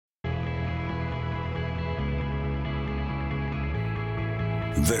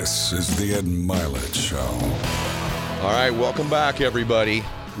This is the Ed Milet Show. All right, welcome back, everybody.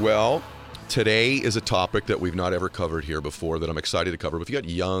 Well, today is a topic that we've not ever covered here before that I'm excited to cover. But if you got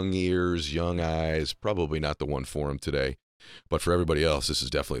young ears, young eyes, probably not the one for them today. But for everybody else, this is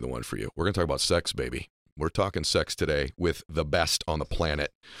definitely the one for you. We're going to talk about sex, baby. We're talking sex today with the best on the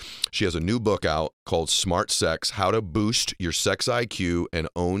planet. She has a new book out called Smart Sex, How to Boost Your Sex IQ and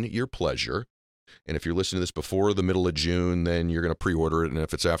Own Your Pleasure. And if you're listening to this before the middle of June, then you're going to pre-order it. And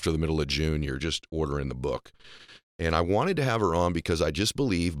if it's after the middle of June, you're just ordering the book. And I wanted to have her on because I just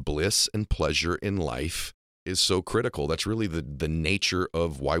believe bliss and pleasure in life is so critical. That's really the nature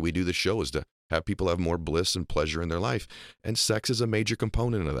of why we do the show, is to have people have more bliss and pleasure in their life. And sex is a major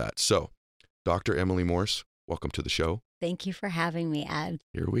component of that. So, Dr. Emily Morse, welcome to the show. Thank you for having me, Ed.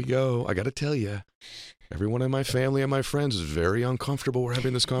 Here we go. I got to tell you, everyone in my family and my friends is very uncomfortable we're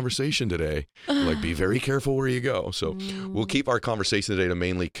having this conversation today. Like, be very careful where you go. So we'll keep our conversation today to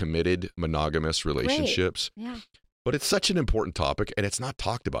mainly committed monogamous relationships. Great. Yeah. But it's such an important topic, and it's not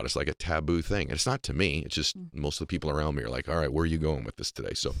talked about. It's like a taboo thing. And it's not to me. It's just most of the people around me are like, all right, where are you going with this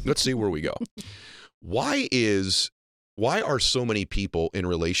today? So let's see where we go. Why are so many people in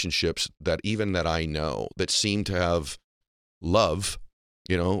relationships that I know that seem to have love,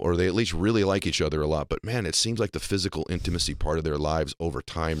 or they at least really like each other a lot, but man, it seems like the physical intimacy part of their lives over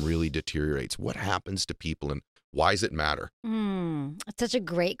time really deteriorates. What happens to people, and why does it matter? That's such a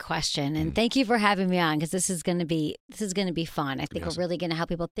great question, and thank you for having me on, because this is going to be fun. I think we're really going to help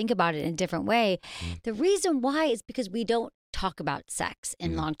people think about it in a different way. The reason why is because we don't talk about sex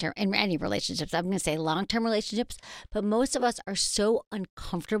in long-term, in any relationships. I'm going to say long-term relationships, but most of us are so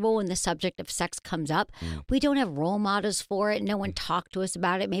uncomfortable when the subject of sex comes up. We don't have role models for it. No one talked to us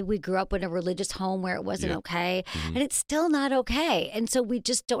about it. Maybe we grew up in a religious home where it wasn't okay, and it's still not okay. And so we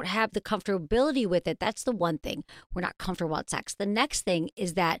just don't have the comfortability with it. That's the one thing. We're not comfortable about sex. The next thing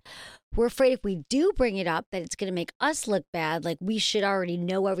is that we're afraid if we do bring it up that it's going to make us look bad, like we should already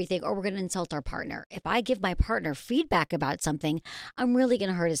know everything, or we're going to insult our partner. If I give my partner feedback about something, I'm really going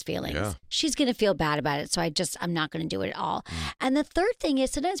to hurt his feelings. Yeah. She's going to feel bad about it, so I'm not going to do it at all. And the third thing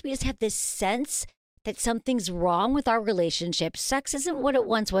is sometimes we just have this sense that something's wrong with our relationship. Sex isn't what it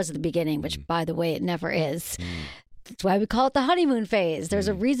once was at the beginning, which, by the way, it never is. That's why we call it the honeymoon phase. There's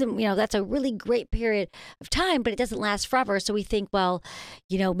a reason, that's a really great period of time, but it doesn't last forever. So we think, well,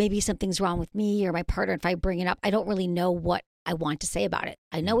 maybe something's wrong with me or my partner. If I bring it up, I don't really know what I want to say about it.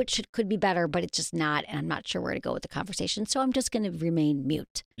 I know it could be better, but it's just not. And I'm not sure where to go with the conversation. So I'm just going to remain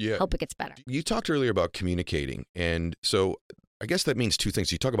mute. Yeah. Hope it gets better. You talked earlier about communicating. And so I guess that means two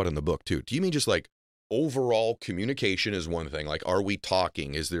things. You talk about it in the book too. Do you mean just like overall communication is one thing? Like, are we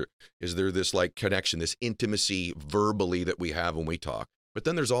talking? Is there this like connection, this intimacy verbally that we have when we talk? But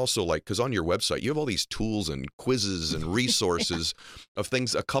then there's also like, because on your website, you have all these tools and quizzes and resources of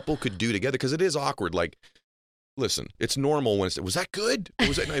things a couple could do together. Because it is awkward. Like, listen, it's normal when was that good?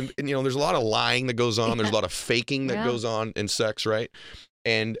 Was that, and there's a lot of lying that goes on. There's a lot of faking that goes on in sex, right?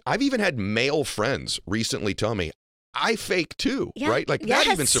 And I've even had male friends recently tell me, I fake too, right? Like that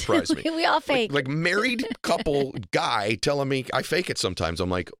even surprised me. We all fake. Like married couple guy telling me I fake it sometimes. I'm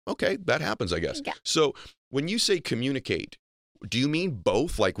like, okay, that happens, I guess. Yeah. So when you say communicate, do you mean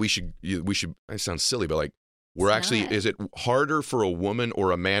both? Like we should, it sounds silly, but like is it harder for a woman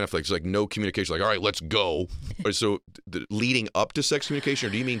or a man if like, it's like no communication, like, all right, let's go. Or so leading up to sex communication,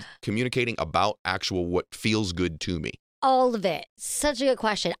 or do you mean communicating about actual what feels good to me? All of it. Such a good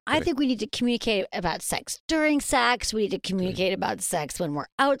question. I think we need to communicate about sex during sex. We need to communicate about sex when we're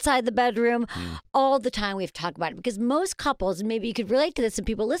outside the bedroom. All the time we have to talk about it, because most couples, and maybe you could relate to this and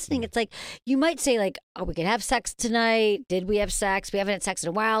people listening, it's like you might say like, oh, we could have sex tonight. Did we have sex? We haven't had sex in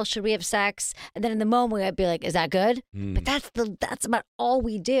a while. Should we have sex? And then in the moment we might be like, is that good? But that's about all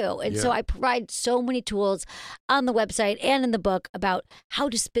we do. And so I provide so many tools on the website and in the book about how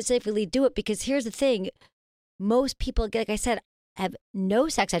to specifically do it, because here's the thing. Most people, like I said, have no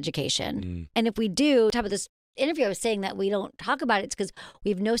sex education. And if we do, top of this interview, I was saying that we don't talk about it. It's because we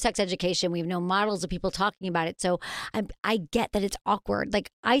have no sex education. We have no models of people talking about it. So I get that it's awkward.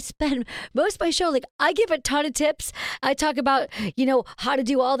 Like I spend most of my show, like I give a ton of tips. I talk about, how to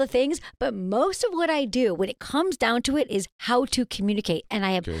do all the things. But most of what I do when it comes down to it is how to communicate. And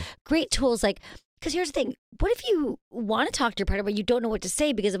I have great tools like, because here's the thing. What if you want to talk to your partner, but you don't know what to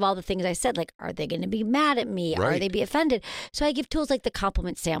say because of all the things I said? Like, are they going to be mad at me? Right. Are they be offended? So I give tools like the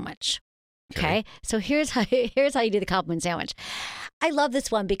compliment sandwich. Okay. So here's how you do the compliment sandwich. I love this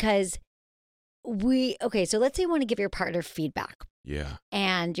one because so let's say you want to give your partner feedback. Yeah.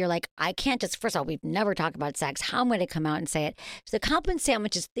 And you're like, I can't just, first of all, we've never talked about sex. How am I going to come out and say it? So the compliment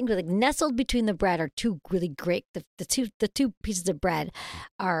sandwich is things like nestled between the bread are two really great, the two pieces of bread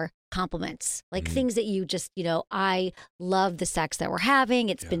are compliments, like things that you just, I love the sex that we're having.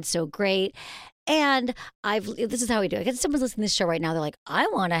 It's been so great. And this is how we do it. Because someone's listening to this show right now, they're like, I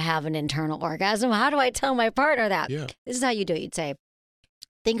want to have an internal orgasm. How do I tell my partner that? Yeah. This is how you do it. You'd say,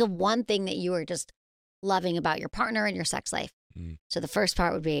 think of one thing that you are just loving about your partner and your sex life. So the first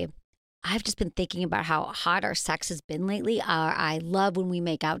part would be, I've just been thinking about how hot our sex has been lately. I love when we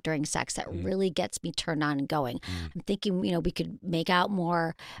make out during sex. That really gets me turned on and going. I'm thinking, we could make out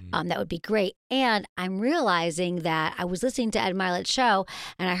more. That would be great. And I'm realizing that I was listening to Ed Milet's show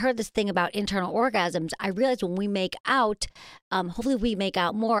and I heard this thing about internal orgasms. I realized when we make out, hopefully we make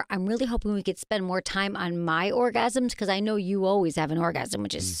out more. I'm really hoping we could spend more time on my orgasms because I know you always have an orgasm,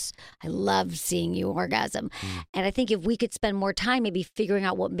 which is, I love seeing you orgasm. And I think if we could spend more time maybe figuring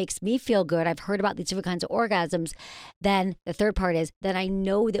out what makes me feel good, I've heard about these different kinds of orgasms, then the third part is, then I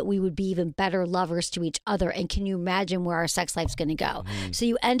know that we would be even better lovers to each other. And can you imagine where our sex life's going to go? So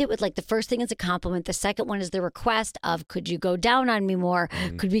you end it with like the first thing is a compliment. The second one is the request of, could you go down on me more?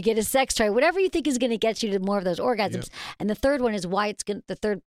 Could we get a sex toy? Whatever you think is going to get you to more of those orgasms. And the third one is why it's going. The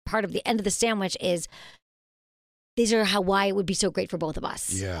third part of the end of the sandwich is, these are why it would be so great for both of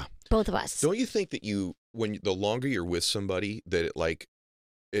us. Yeah. Both of us. Don't you think that the longer you're with somebody,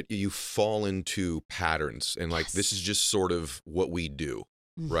 that you fall into patterns and this is just sort of what we do,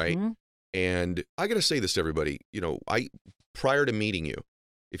 right? And I got to say this to everybody, prior to meeting you,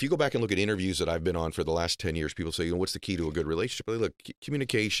 if you go back and look at interviews that I've been on for the last 10 years, people say, what's the key to a good relationship? Look,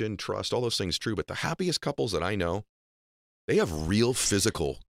 communication, trust, all those things true. But the happiest couples that I know, they have real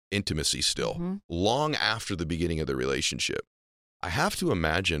physical intimacy still, long after the beginning of the relationship. I have to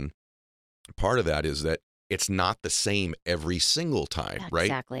imagine part of that is that it's not the same every single time, right?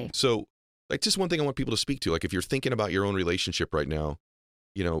 Exactly. So, just one thing I want people to speak to, if you're thinking about your own relationship right now,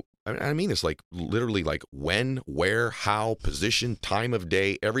 I mean this literally when, where, how, position, time of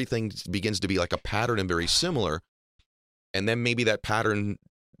day, everything begins to be like a pattern and very similar. And then maybe that pattern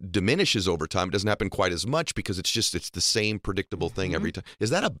diminishes over time. It doesn't happen quite as much because it's the same predictable thing every time.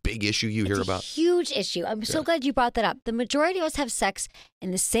 Is that a big issue you hear about? Huge issue. I'm so glad you brought that up. The majority of us have sex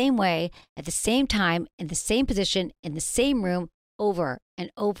in the same way, at the same time, in the same position, in the same room, over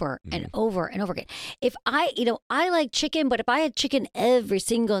and over and over and over again. If I like chicken, but if I had chicken every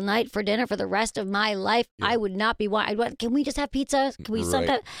single night for dinner for the rest of my life, I would not be can we just have pizza? Can we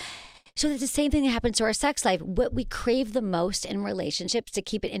sometimes? So it's the same thing that happens to our sex life. What we crave the most in relationships to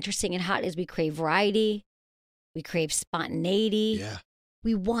keep it interesting and hot is we crave variety. We crave spontaneity. Yeah.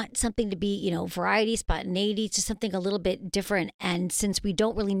 We want something to be, variety, spontaneity, to something a little bit different. And since we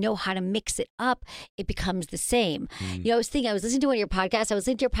don't really know how to mix it up, it becomes the same. I was listening to one of your podcasts. I was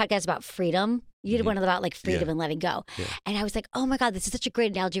listening to your podcast about freedom. You did one about freedom and letting go. Yeah. And I was like, oh my God, this is such a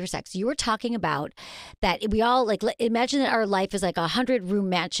great analogy for sex. You were talking about that we all imagine that our life is like a 100-room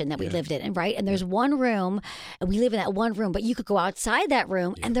mansion that we lived in, right? And there's one room and we live in that one room, but you could go outside that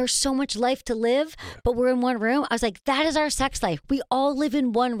room and there's so much life to live, but we're in one room. I was like, that is our sex life. We all live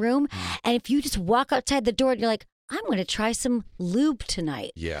in one room. And if you just walk outside the door and you're like, I'm going to try some lube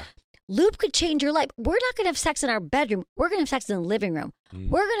tonight. Yeah. Lube could change your life. We're not going to have sex in our bedroom. We're going to have sex in the living room.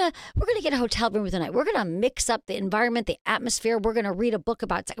 We're gonna get a hotel room tonight. We're gonna mix up the environment, the atmosphere. We're gonna read a book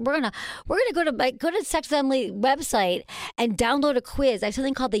about sex. We're gonna go to Sex Family website and download a quiz. I have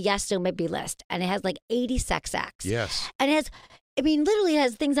something called the Yes No Maybe list, and it has 80 sex acts. Yes, and it has. Literally it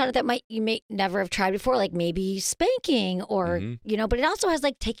has things on it that you may never have tried before, like maybe spanking or but it also has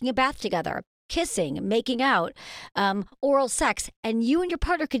taking a bath together, kissing, making out, oral sex, and you and your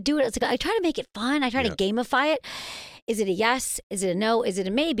partner could do it. It's I try to make it fun. I try to gamify it. Is it a yes? Is it a no? Is it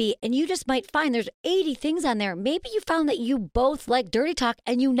a maybe? And you just might find there's 80 things on there. Maybe you found that you both like dirty talk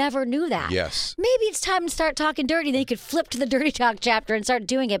and you never knew that. Yes. Maybe it's time to start talking dirty. Then you could flip to the dirty talk chapter and start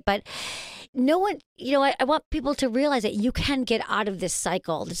doing it. But no one, I want people to realize that you can get out of this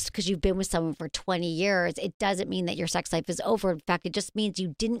cycle. Just because you've been with someone for 20 years, it doesn't mean that your sex life is over. In fact, it just means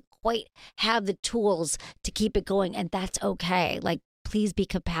you didn't quite have the tools to keep it going. And that's okay. Please be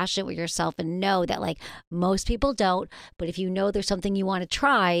compassionate with yourself and know that most people don't. But if you know there's something you want to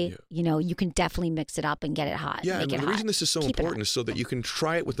try, you can definitely mix it up and get it hot. Yeah, and the reason this is so important is so that you can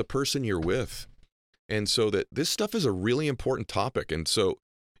try it with the person you're with. And so that this stuff is a really important topic. And so,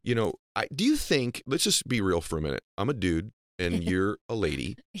 do you think, let's just be real for a minute. I'm a dude and you're a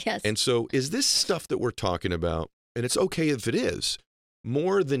lady. Yes. And so is this stuff that we're talking about, and it's okay if it is,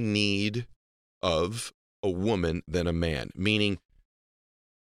 more the need of a woman than a man? Meaning,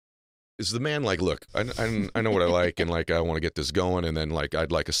 is the man like, look, I know what I like, and like I want to get this going, and then like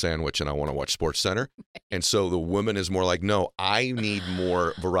I'd like a sandwich and I want to watch Sports Center, and so the woman is more like, no, I need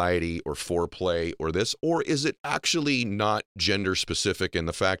more variety or foreplay or this, or is it actually not gender specific? And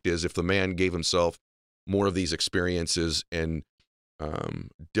the fact is, if the man gave himself more of these experiences and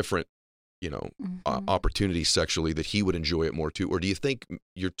different, opportunities sexually, that he would enjoy it more too? Or do you think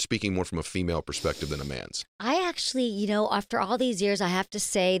you're speaking more from a female perspective than a man's? I actually, after all these years, I have to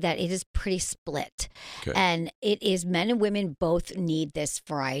say that it is pretty split. Okay. And it is men and women both need this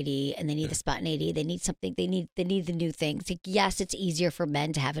variety, and they need the spontaneity. They need something. They need the new things. Like, yes, it's easier for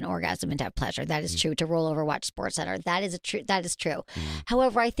men to have an orgasm and to have pleasure. That is true. To roll over, watch Sports Center. That is true.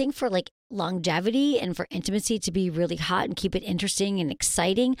 However, I think for like longevity and for intimacy to be really hot and keep it interesting and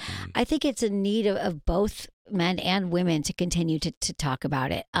exciting, I think it's a need of both men and women to continue to talk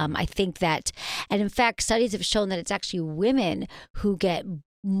about it. I think that, and in fact, studies have shown that it's actually women who get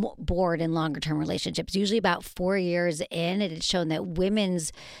bored in longer term relationships. Usually about 4 years in, it has shown that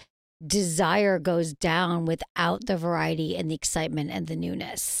women's desire goes down without the variety and the excitement and the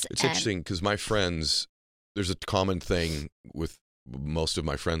newness. It's interesting because my friends, there's a common thing with most of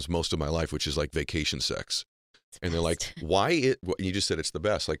my friends, most of my life, which is like vacation sex. And they're like, you just said it's the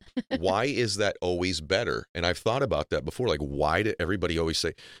best. Like, why is that always better? And I've thought about that before. Like, why do everybody always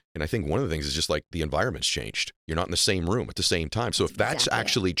say, and I think one of the things is just like the environment's changed. You're not in the same room at the same time. So if that's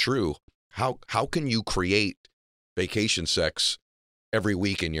actually true, how can you create vacation sex every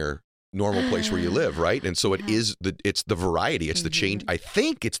week in your normal place where you live, right? And so it's the variety, it's the change. I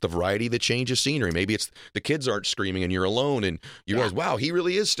think it's the variety that changes scenery. Maybe it's the kids aren't screaming and you're alone and you realize, wow, he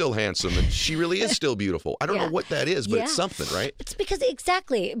really is still handsome and she really is still beautiful. I don't know what that is, but it's something, right? It's because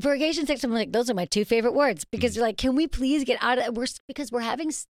exactly vacation sex. I'm like, those are my two favorite words, because you're like, can we please get out of it? Because we're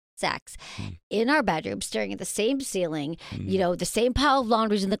having sex in our bedroom, staring at the same ceiling, the same pile of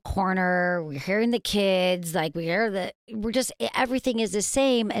laundry's in the corner. We're hearing the kids, like everything is the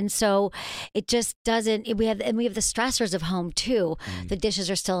same. And so it just doesn't, we have the stressors of home too. The dishes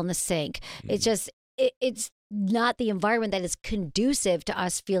are still in the sink. It's just, it's not the environment that is conducive to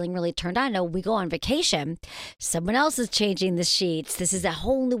us feeling really turned on. No, we go on vacation, someone else is changing the sheets. This is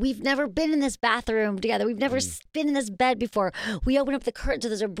we've never been in this bathroom together. We've never been in this bed before. We open up the curtains, so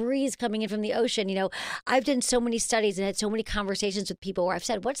there's a breeze coming in from the ocean. I've done so many studies and had so many conversations with people where I've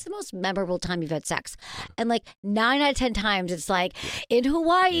said, what's the most memorable time you've had sex? And like 9 out of 10 times it's like in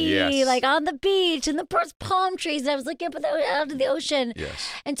Hawaii, like on the beach and the palm trees. And I was looking up out of the ocean. Yes.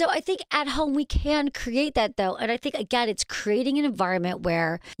 And so I think at home we can create that though. And I think, again, it's creating an environment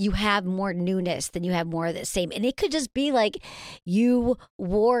where you have more newness than you have more of the same. And it could just be like you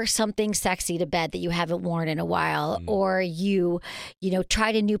wore something sexy to bed that you haven't worn in a while, or you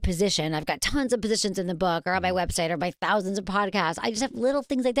tried a new position. I've got tons of positions in the book or on my website or my thousands of podcasts. I just have little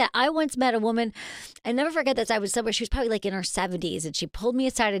things like that. I once met a woman, I never forget this. I was somewhere, she was probably like in her 70s, and she pulled me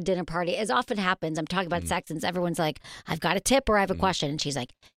aside at a dinner party. As often happens, I'm talking about sex and everyone's like, I've got a tip or I have a question. And she's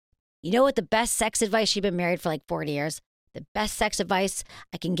like, you know what the best sex advice? She'd been married for like 40 years. The best sex advice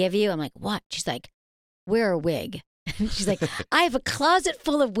I can give you. I'm like, what? She's like, wear a wig. She's like, I have a closet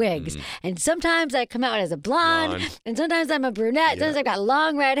full of wigs. And sometimes I come out as a blonde. And sometimes I'm a brunette. Sometimes I've got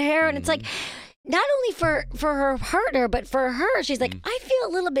long red hair. And it's like, not only for her partner, but for her, she's like, I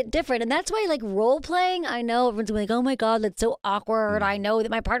feel a little bit different. And that's why, like, role playing, I know everyone's like, oh my God, that's so awkward. I know that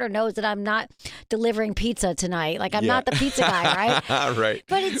my partner knows that I'm not delivering pizza tonight. Like, I'm not the pizza guy, right? Right.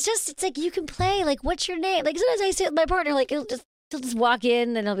 But it's like, you can play, like, what's your name? Like, sometimes I sit with my partner, like, he'll just walk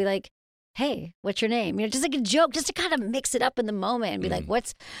in and he'll be like, hey, what's your name? Just like a joke, just to kind of mix it up in the moment and be like,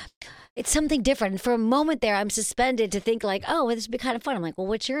 it's something different. And for a moment there, I'm suspended to think like, oh, well, this would be kind of fun. I'm like, well,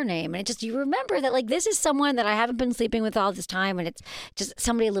 what's your name? And you remember that like, this is someone that I haven't been sleeping with all this time. And it's just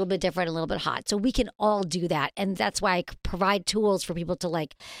somebody a little bit different, a little bit hot. So we can all do that. And that's why I provide tools for people to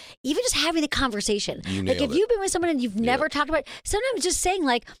like, even just having the conversation. Like if you've been with someone and you've never talked about it, sometimes just saying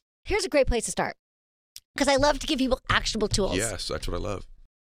like, here's a great place to start. Because I love to give people actionable tools. Yes, that's what I love.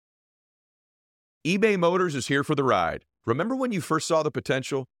 eBay Motors is here for the ride. Remember when you first saw the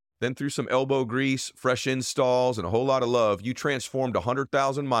potential? Then through some elbow grease, fresh installs, and a whole lot of love, you transformed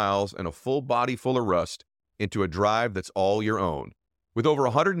 100,000 miles and a full body full of rust into a drive that's all your own. With over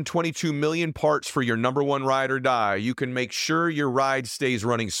 122 million parts for your number one ride or die, you can make sure your ride stays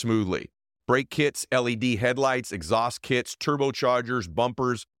running smoothly. Brake kits, LED headlights, exhaust kits, turbochargers,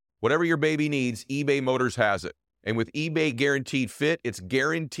 bumpers, whatever your baby needs, eBay Motors has it. And with eBay Guaranteed Fit, it's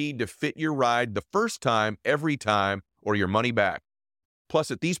guaranteed to fit your ride the first time, every time, or your money back. Plus,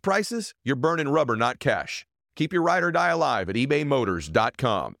 at these prices, you're burning rubber, not cash. Keep your ride or die alive at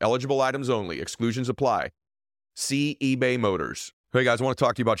ebaymotors.com. Eligible items only. Exclusions apply. See eBay Motors. Hey guys, I want to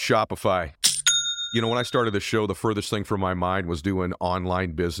talk to you about Shopify. You know, when I started the show, the furthest thing from my mind was doing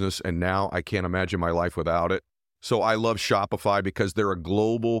online business, and now I can't imagine my life without it. So I love Shopify because they're a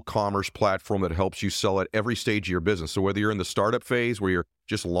global commerce platform that helps you sell at every stage of your business. So whether you're in the startup phase where you're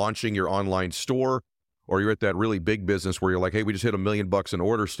just launching your online store, or you're at that really big business where you're like, hey, we just hit $1 million in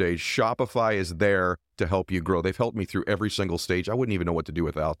order stage, Shopify is there to help you grow. They've helped me through every single stage. I wouldn't even know what to do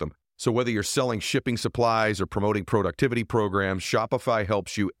without them. So whether you're selling shipping supplies or promoting productivity programs, Shopify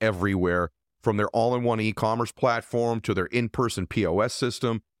helps you everywhere, from their all-in-one e-commerce platform to their in-person POS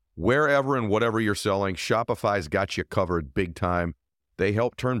system. Wherever and whatever you're selling, Shopify's got you covered big time. They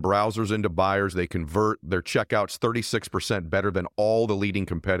help turn browsers into buyers. They convert their checkouts 36% better than all the leading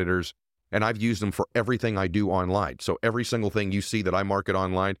competitors. And I've used them for everything I do online. So every single thing you see that I market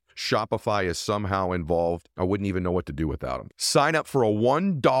online, Shopify is somehow involved. I wouldn't even know what to do without them. Sign up for a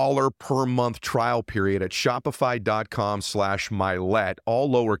 $1 per month trial period at shopify.com/Milet, all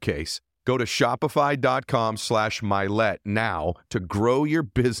lowercase. Go to shopify.com/Milet now to grow your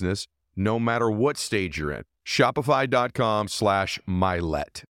business no matter what stage you're in.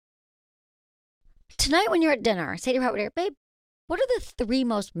 Shopify.com/Milet. Tonight when you're at dinner, say to your partner, babe, what are the 3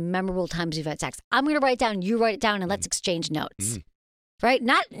 most memorable times you've had sex? I'm going to write it down, you write it down, and let's exchange notes. Right?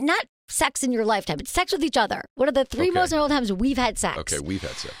 Not sex in your lifetime, but sex with each other. What are the 3 most memorable times we've had sex? Okay, we've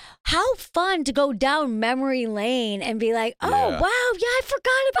had sex. How fun to go down memory lane and be like, oh, wow, I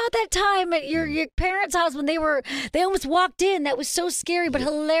forgot about that time at your parents' house when they almost walked in. That was so scary, but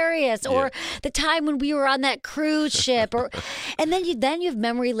hilarious. Or the time when we were on that cruise ship. And then you have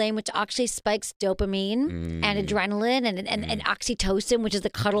memory lane, which actually spikes dopamine and adrenaline and oxytocin, which is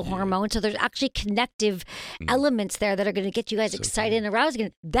the cuddle hormone. So there's actually connective elements there that are going to get you guys excited and aroused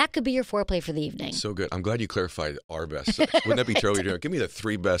again. That could be your foreplay for the evening. So good. I'm glad you clarified our best sex. Wouldn't that be totally different? Give me the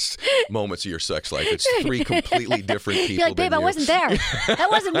 3 best moments of your sex life. It's 3 completely different people. You're like, babe, I wasn't there. That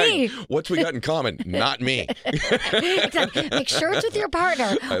wasn't me. What's we got in common? Not me. Exactly. Make sure it's with your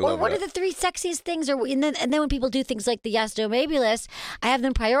partner. Or what are the 3 sexiest things? And then when people do things like the yes, no, maybe list, I have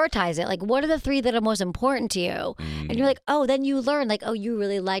them prioritize it. Like, what are the 3 that are most important to you? And you're like, oh, then you learn, like, oh, you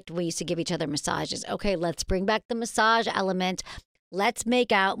really liked when we used to give each other massages. Okay, let's bring back the massage element. Let's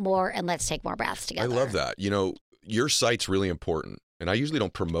make out more and let's take more baths together. I love that. You know, your site's really important. And I usually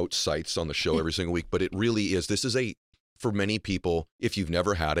don't promote sites on the show every single week, but it really is. This is for many people, if you've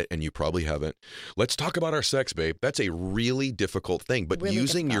never had it, and you probably haven't, let's talk about our sex, babe. That's a really difficult thing. But really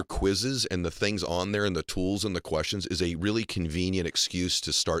using your quizzes and the things on there and the tools and the questions is a really convenient excuse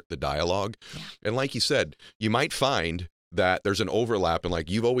to start the dialogue. Yeah. And like you said, you might find that there's an overlap and like,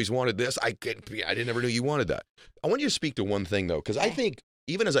 you've always wanted this. I didn't ever know you wanted that. I want you to speak to one thing, though, because I think,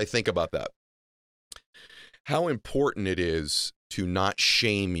 even as I think about that, how important it is to not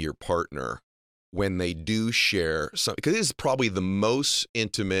shame your partner when they do share something, because this is probably the most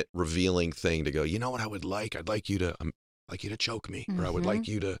intimate, revealing thing to go, you know what I would like? I'd like you to choke me, or I would like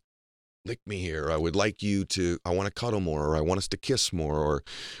you to lick me here, or I would like you to, I want to cuddle more, or I want us to kiss more, or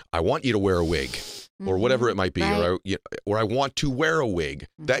I want you to wear a wig, or whatever it might be, right. or I want to wear a wig.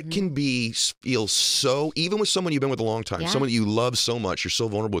 That can feel so, even with someone you've been with a long time, someone that you love so much, you're so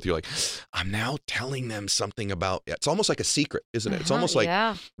vulnerable with, you're like, I'm now telling them something about, it's almost like a secret, isn't it? It's almost like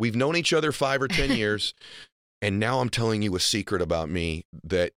we've known each other 5 or 10 years, and now I'm telling you a secret about me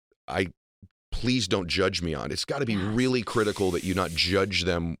that please don't judge me on. It's got to be really critical that you not judge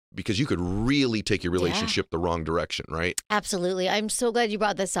them, because you could really take your relationship the wrong direction, right? Absolutely. I'm so glad you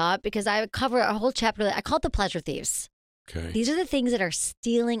brought this up, because I cover a whole chapter that I call it the pleasure thieves. Okay. These are the things that are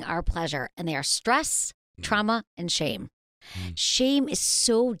stealing our pleasure, and they are stress, trauma, and shame. Shame is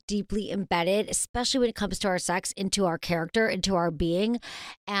so deeply embedded, especially when it comes to our sex, into our character, into our being.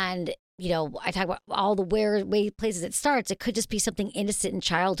 And you know, I talk about all the places it starts. It could just be something innocent in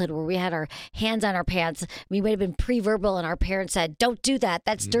childhood where we had our hands on our pants. We might have been pre-verbal and our parents said, don't do that.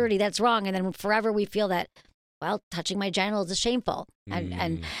 That's dirty. That's wrong. And then forever we feel that, well, touching my genitals is shameful.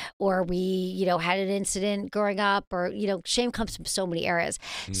 Or we, you know, had an incident growing up, or, you know, shame comes from so many areas.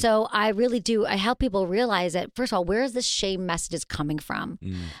 So I help people realize that, first of all, where is this shame messages coming from?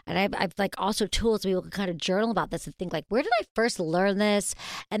 And I've like also tools so people can kind of journal about this and think like, where did I first learn this?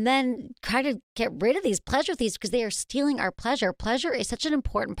 And then try to get rid of these pleasure thieves, because they are stealing our pleasure. Pleasure is such an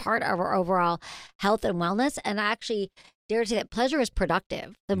important part of our overall health and wellness. And I actually dare to say that pleasure is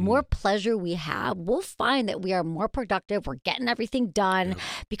productive. The more pleasure we have, we'll find that we are more productive. We're getting everything done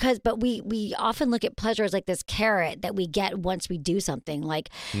but we often look at pleasure as like this carrot that we get once we do something. Like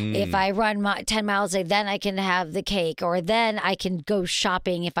if I run 10 miles a day, then I can have the cake, or then I can go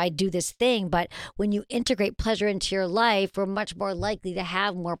shopping if I do this thing. But when you integrate pleasure into your life, we're much more likely to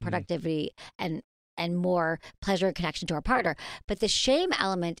have more productivity and and more pleasure and connection to our partner. But the shame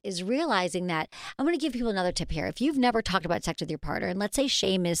element is realizing that I'm going to give people another tip here. If you've never talked about sex with your partner, and let's say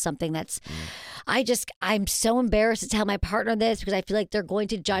shame is something that's, I'm so embarrassed to tell my partner this because I feel like they're going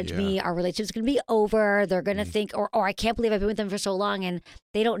to judge me. Our relationship's going to be over. They're going to think, or I can't believe I've been with them for so long and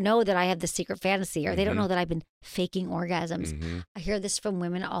they don't know that I have this secret fantasy, or they don't know that I've been faking orgasms. I hear this from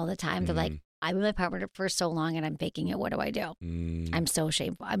women all the time. They're like, I've been with my partner for so long and I'm faking it. What do I do? I'm so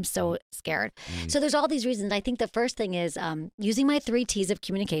shameful. I'm so scared. So there's all these reasons. I think the first thing is using my 3 T's of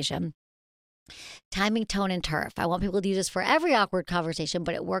communication: timing, tone, and turf. I want people to use this for every awkward conversation,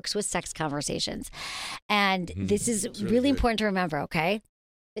 but it works with sex conversations. And this is really important to remember, okay?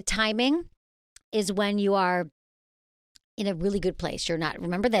 The timing is when you are in a really good place. You're not,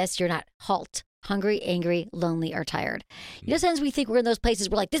 remember this, you're not hungry, angry, lonely, or tired. You know, sometimes we think we're in those places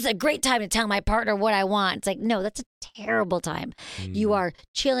where like, this is a great time to tell my partner what I want. It's like, no, that's a terrible time. You are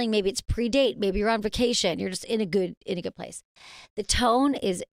chilling. Maybe it's pre-date. Maybe you're on vacation. You're just in a good place. The tone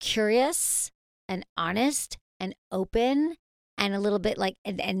is curious and honest and open and a little bit like,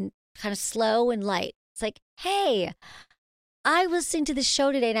 and kind of slow and light. It's like, hey, I was listening to this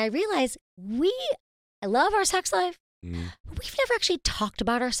show today and I realized I love our sex life. We've never actually talked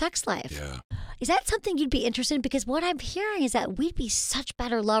about our sex life. Yeah. Is that something you'd be interested in? Because what I'm hearing is that we'd be such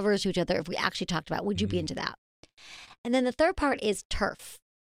better lovers to each other if we actually talked about it. Would you be into that? And then the third part is turf.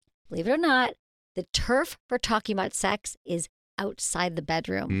 Believe it or not, the turf for talking about sex is outside the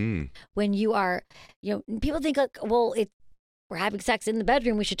bedroom. When you are, people think like, well, we're having sex in the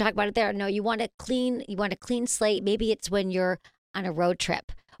bedroom, we should talk about it there. No, you want a clean slate. Maybe it's when you're on a road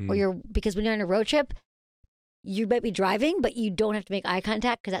trip because when you're on a road trip, you might be driving, but you don't have to make eye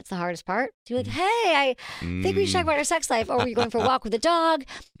contact because that's the hardest part. So you're like, hey, I think we should talk about our sex life. Or you're going for a walk with a dog.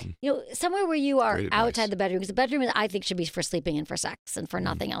 Somewhere where you are outside the bedroom. Because the bedroom, I think, should be for sleeping and for sex and for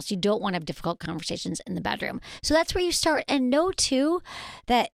nothing else. You don't want to have difficult conversations in the bedroom. So that's where you start. And know, too,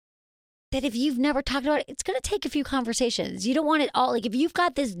 that if you've never talked about it, it's going to take a few conversations. You don't want it all. Like if you've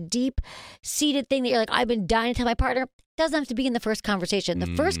got this deep-seated thing that you're like, I've been dying to tell my partner, it doesn't have to be in the first conversation.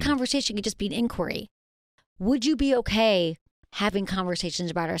 The first conversation could just be an inquiry. Would you be okay having conversations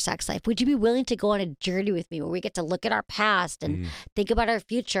about our sex life? Would you be willing to go on a journey with me where we get to look at our past and think about our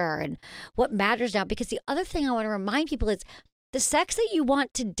future and what matters now? Because the other thing I want to remind people is the sex that you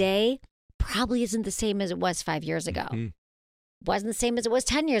want today probably isn't the same as it was 5 years ago. Wasn't the same as it was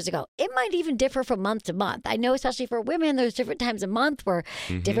 10 years ago. It might even differ from month to month. I know, especially for women, there's different times a month where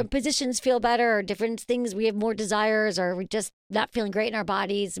different positions feel better, or different things, we have more desires, or we're just not feeling great in our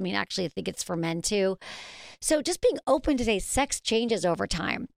bodies. I mean, actually, I think it's for men too. So just being open to say sex changes over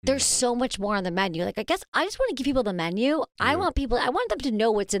time. There's so much more on the menu. Like, I guess I just want to give people the menu. I want them to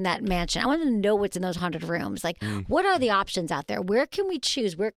know what's in that mansion. I want them to know what's in those 100 rooms. Like, what are the options out there? Where can we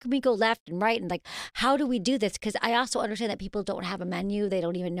choose? Where can we go left and right? And like, how do we do this? Because I also understand that people don't have a menu. They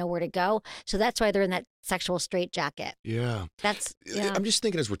don't even know where to go. So that's why they're in that sexual straitjacket. Yeah. Yeah. I'm just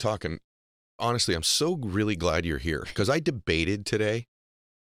thinking as we're talking, honestly, I'm so really glad you're here because I debated today.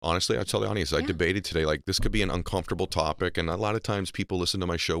 Honestly, I tell the audience, I debated today, like this could be an uncomfortable topic. And a lot of times people listen to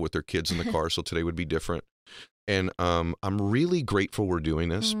my show with their kids in the car. So today would be different. And I'm really grateful we're doing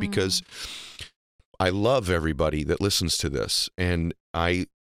this because I love everybody that listens to this. And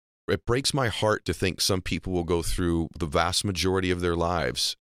it breaks my heart to think some people will go through the vast majority of their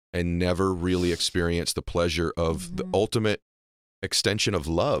lives and never really experience the pleasure of the ultimate extension of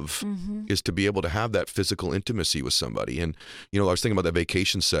love is to be able to have that physical intimacy with somebody. And, I was thinking about that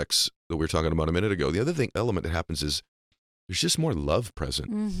vacation sex that we were talking about a minute ago. The other element that happens is there's just more love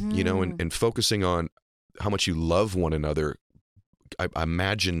present, and focusing on how much you love one another, I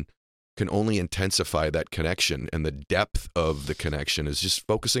imagine can only intensify that connection, and the depth of the connection is just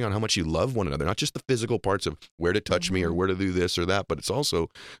focusing on how much you love one another, not just the physical parts of where to touch me or where to do this or that, but it's also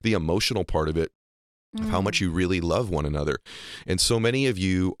the emotional part of it. Of how much you really love one another. And so many of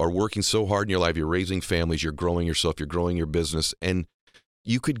you are working so hard in your life. You're raising families, you're growing yourself, you're growing your business. And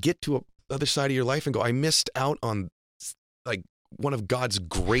you could get to the other side of your life and go, I missed out on like one of God's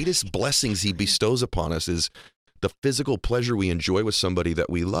greatest blessings he bestows upon us is the physical pleasure we enjoy with somebody that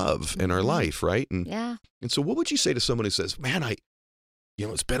we love in our life, right? And so what would you say to someone who says, man,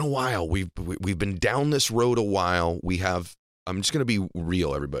 it's been a while. We've been down this road a while. I'm just going to be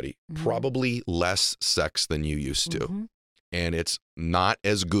real, everybody. Probably less sex than you used to. And it's not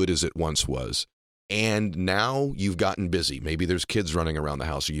as good as it once was. And now you've gotten busy. Maybe there's kids running around the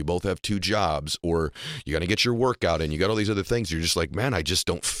house, or you both have 2 jobs, or you got to get your workout in. You got all these other things. You're just like, man, I just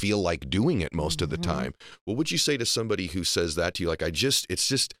don't feel like doing it most of the time. What would you say to somebody who says that to you? Like, it's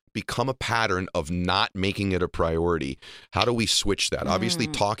just become a pattern of not making it a priority? How do we switch that? Obviously,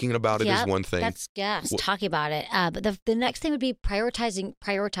 talking about it is one thing. Talking about it. But the next thing would be prioritizing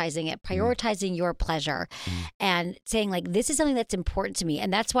your pleasure, and saying like, this is something that's important to me.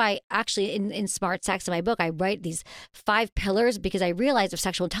 And that's why actually in Smart Sex, in my book, I write these 5 pillars because I realized of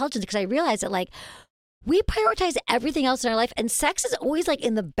sexual intelligence, because I realized that like, we prioritize everything else in our life, and sex is always like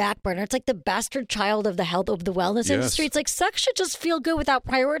in the back burner. It's like the bastard child of the wellness industry. It's like sex should just feel good without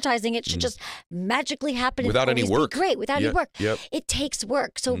prioritizing. It should just magically happen without any work. Great, without any work. Yep. It takes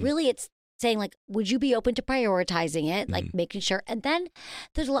work. So really, it's saying like, would you be open to prioritizing it, like making sure? And then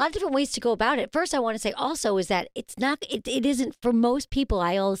there's a lot of different ways to go about it. First, I want to say also is that it's not, it isn't for most people.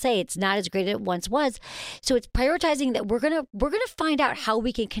 I always say it's not as great as it once was. So it's prioritizing that we're gonna find out how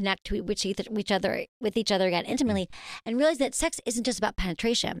we can connect with each other again intimately, and realize that sex isn't just about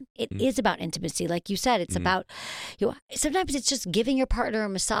penetration. It is about intimacy, like you said. It's about, sometimes it's just giving your partner a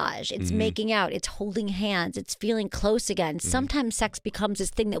massage. It's making out. It's holding hands. It's feeling close again. Sometimes sex becomes this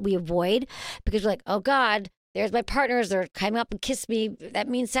thing that we avoid, because we're like, oh God, there's my partners. They're coming up and kiss me. That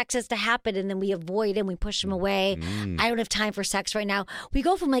means sex has to happen. And then we avoid and we push them away. I don't have time for sex right now. We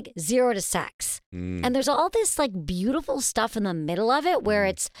go from like 0 to sex. And there's all this like beautiful stuff in the middle of it where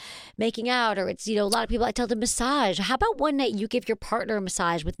it's making out, or it's, a lot of people, I tell them massage. How about one night you give your partner a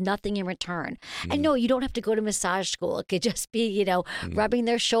massage with nothing in return? And no, you don't have to go to massage school. It could just be, rubbing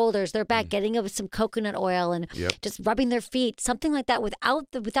their shoulders, their back, getting up with some coconut oil and just rubbing their feet, something like that,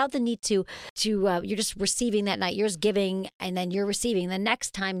 without the need to you're just receiving that night. You're just giving, and then you're receiving. The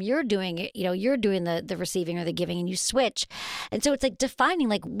next time you're doing it, you're doing the receiving or the giving, and you switch. And so it's like defining,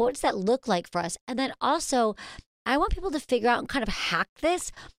 like, what does that look like for us? And then also, I want people to figure out and kind of hack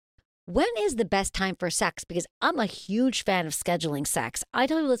this. When is the best time for sex? Because I'm a huge fan of scheduling sex. I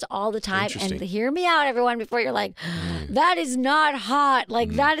tell people this all the time. And hear me out, everyone, before you're like, that is not hot.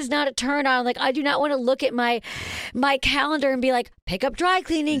 Like, that is not a turn on. Like, I do not want to look at my calendar and be like, pick up dry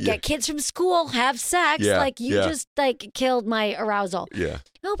cleaning, get kids from school, have sex. Like, you just, like, killed my arousal.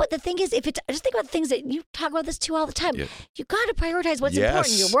 No, but the thing is, just think about things that you talk about this too all the time. You got to prioritize what's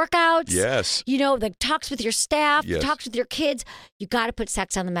important. Your workouts. The talks with your staff, talks with your kids. You got to put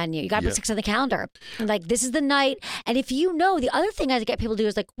sex on the menu. You got to put sex on the calendar. And like, this is the night. And if the other thing I get people to do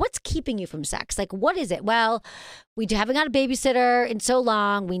is like, what's keeping you from sex? Like, what is it? Well, we haven't got a babysitter in so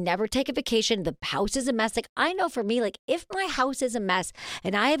long. We never take a vacation. The house is a mess. Like, I know for me, like, if my house is a mess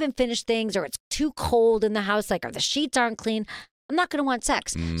and I haven't finished things, or it's too cold in the house, like, or the sheets aren't clean, I'm not going to want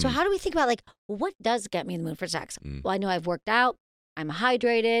sex. So how do we think about like, what does get me in the mood for sex? Well, I know I've worked out. I'm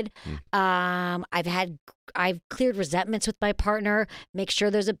hydrated. I've cleared resentments with my partner. Make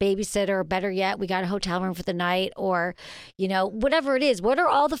sure there's a babysitter, or better yet, we got a hotel room for the night, or, whatever it is. What are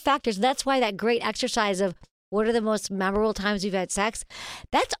all the factors? That's why that great exercise of what are the most memorable times we've had sex?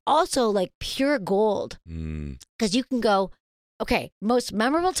 That's also like pure gold. Because you can go, okay, most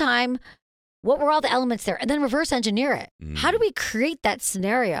memorable time. What were all the elements there? And then reverse engineer it. How do we create that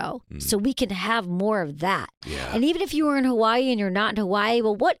scenario so we can have more of that? And even if you were in Hawaii and you're not in Hawaii,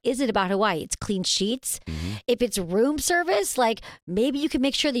 well, what is it about Hawaii? It's clean sheets. If it's room service, like maybe you can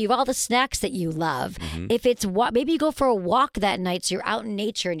make sure that you have all the snacks that you love. If it's maybe you go for a walk that night so you're out in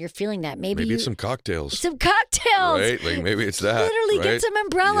nature and you're feeling that. Maybe it's some cocktails. Right? Like maybe it's that. Literally get some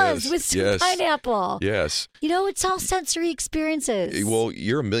umbrellas with some pineapple. Yes. It's all sensory experiences. Well,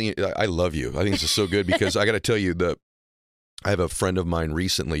 you're a million. I love you. I think this is so good because I got to tell you I have a friend of mine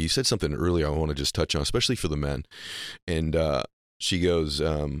recently. You said something earlier I want to just touch on, especially for the men. And she goes,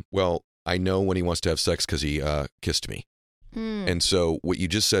 well, I know when he wants to have sex because he kissed me. And so what you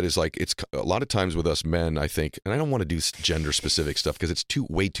just said is like, it's a lot of times with us men, I think, and I don't want to do gender specific stuff because it's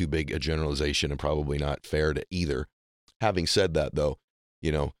way too big a generalization and probably not fair to either. Having said that though,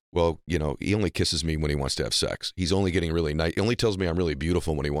 he only kisses me when he wants to have sex. He's only getting really nice. He only tells me I'm really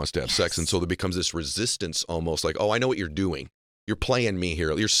beautiful when he wants to have sex. And so there becomes this resistance almost like, oh, I know what you're doing. You're playing me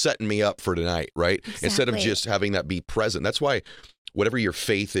here. You're setting me up for tonight, right? Exactly. Instead of just having that be present. That's why whatever your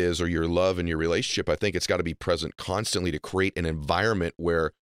faith is or your love and your relationship, I think it's got to be present constantly to create an environment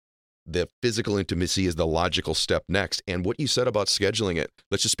where the physical intimacy is the logical step next. And what you said about scheduling it,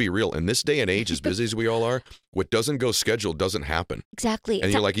 let's just be real. In this day and age, as busy as we all are, what doesn't go scheduled doesn't happen. Exactly.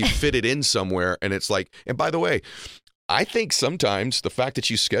 And you're like, you fit it in somewhere. And it's like, and by the way, I think sometimes the fact that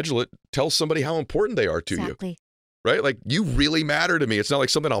you schedule it tells somebody how important they are to you. Right? Like, you really matter to me. It's not like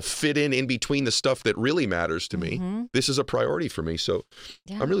something I'll fit in between the stuff that really matters to me. This is a priority for me. So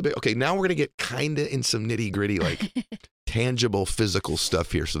I'm really big. Okay, now we're going to get kind of in some nitty gritty, like tangible physical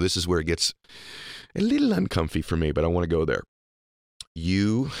stuff here. So this is where it gets a little uncomfy for me, but I want to go there.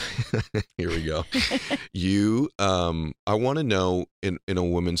 You, here we go. I want to know in a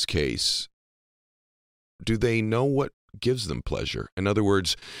woman's case, do they know what gives them pleasure? In other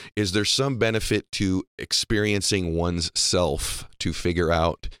words, is there some benefit to experiencing one's self to figure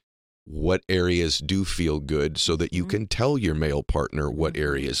out what areas do feel good so that you can tell your male partner what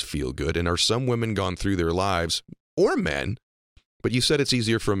areas feel good? And are some women gone through their lives, or men, but you said it's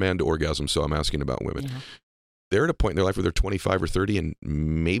easier for a man to orgasm, so I'm asking about women. Yeah. They're at a point in their life where they're 25 or 30 and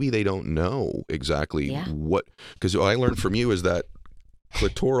maybe they don't know exactly what, because what I learned from you is that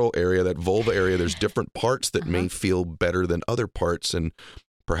clitoral area, that vulva area, there's different parts that may feel better than other parts, and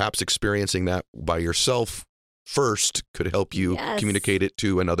perhaps experiencing that by yourself first could help you communicate it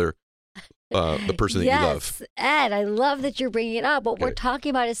to another, the person that you love. Ed, I love that you're bringing it up. What we're talking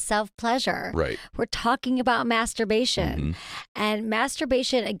about is self-pleasure. Right. We're talking about masturbation. And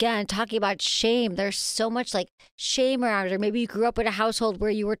masturbation, again, talking about shame. There's so much like shame around it. Or maybe you grew up in a household where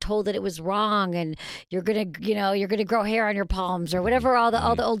you were told that it was wrong and you're going to grow hair on your palms or whatever all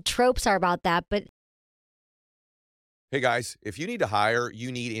the old tropes are about that. But hey guys, if you need to hire,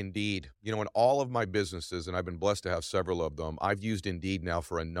 you need Indeed. You know, in all of my businesses, and I've been blessed to have several of them, I've used Indeed now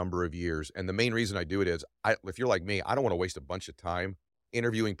for a number of years. And the main reason I do it is, if you're like me, I don't want to waste a bunch of time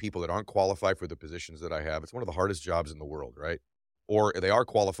interviewing people that aren't qualified for the positions that I have. It's one of the hardest jobs in the world, right? Or they are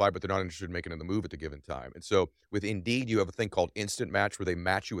qualified, but they're not interested in making the move at the given time. And so with Indeed, you have a thing called Instant Match where they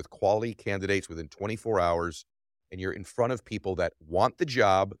match you with quality candidates within 24 hours. And you're in front of people that want the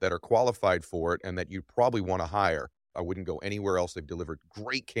job, that are qualified for it, and that you probably want to hire. I wouldn't go anywhere else. They've delivered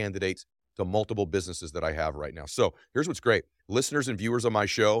great candidates to multiple businesses that I have right now. So here's what's great. Listeners and viewers on my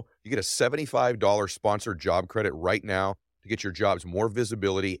show, you get a $75 sponsored job credit right now to get your jobs more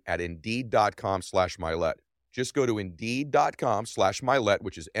visibility at Indeed.com/Mylett. Just go to Indeed.com/Mylett,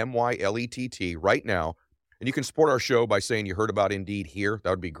 which is MYLETT right now. And you can support our show by saying you heard about Indeed here. That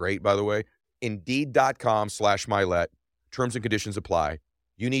would be great, by the way. Indeed.com/Mylett. Terms and conditions apply.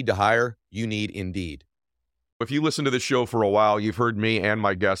 You need to hire. You need Indeed. If you listen to this show for a while, you've heard me and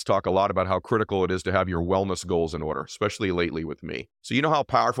my guests talk a lot about how critical it is to have your wellness goals in order, especially lately with me. So you know how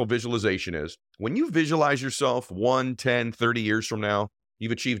powerful visualization is. When you visualize yourself 1, 10, 30 years from now,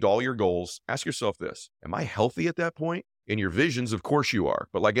 you've achieved all your goals. Ask yourself this: am I healthy at that point? In your visions, of course you are.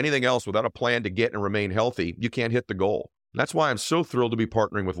 But like anything else, without a plan to get and remain healthy, you can't hit the goal. And that's why I'm so thrilled to be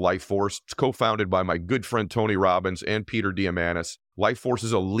partnering with Life Force. It's co-founded by my good friend Tony Robbins and Peter Diamandis. Life Force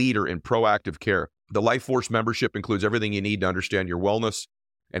is a leader in proactive care. The Life Force membership includes everything you need to understand your wellness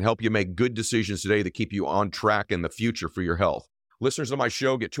and help you make good decisions today that keep you on track in the future for your health. Listeners of my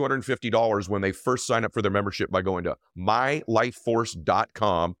show get $250 when they first sign up for their membership by going to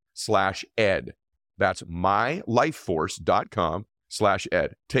mylifeforce.com/ed. That's mylifeforce.com/ed.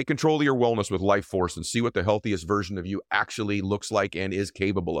 Take control of your wellness with Life Force and see what the healthiest version of you actually looks like and is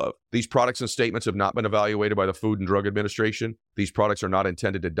capable of. These products and statements have not been evaluated by the Food and Drug Administration. These products are not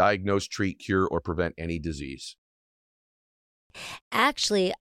intended to diagnose, treat, cure, or prevent any disease.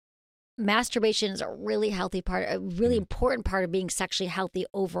 Actually, masturbation is a really healthy part, a really important part of being sexually healthy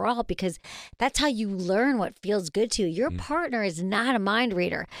overall, because that's how you learn what feels good to you. Your partner is not a mind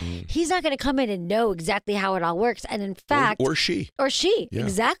reader. He's not going to come in and know exactly how it all works. And in fact, or she,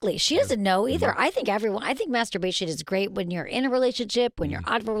 exactly. She doesn't know either. I think masturbation is great when you're in a relationship, when you're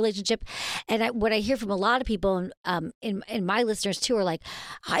out of a relationship. And what I hear from a lot of people, in my listeners too, are like,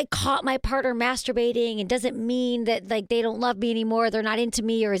 I caught my partner masturbating. It doesn't mean that like they don't love me anymore. They're not into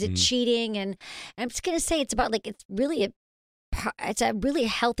me, or is it cheating? And I'm just going to say it's about like, it's a really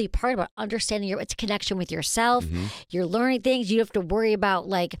healthy part about understanding it's a connection with yourself. You're learning things. You don't have to worry about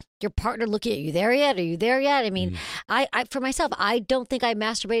like your partner looking at you there yet. Are you there yet? I mean, I for myself, I don't think I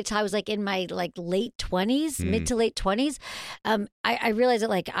masturbated till I was like in my like late 20s, mid to late 20s. I realized that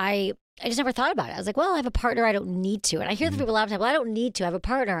like I just never thought about it. I was like, well, I have a partner. I don't need to. And I hear the people a lot of times, well, I don't need to. I have a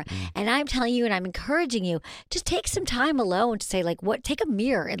partner. And I'm telling you and I'm encouraging you, just take some time alone to say like, take a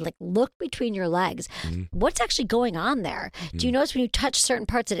mirror and like look between your legs. What's actually going on there? Do you notice when you touch certain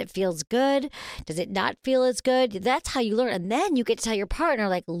parts that it feels good? Does it not feel as good? That's how you learn. And then you get to tell your partner,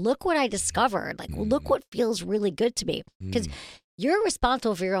 like, look what I discovered. Like, look what feels really good to me. Because you're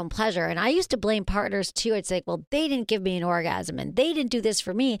responsible for your own pleasure. And I used to blame partners too. It's like, well, they didn't give me an orgasm and they didn't do this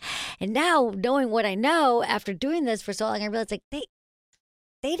for me. And now knowing what I know after doing this for so long, I realized like they've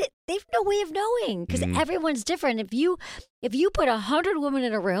no way of knowing, because everyone's different. If you put 100 women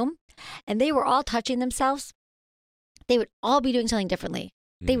in a room and they were all touching themselves, they would all be doing something differently.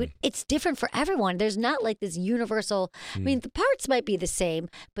 It's different for everyone. There's not like this universal. I mean, the parts might be the same,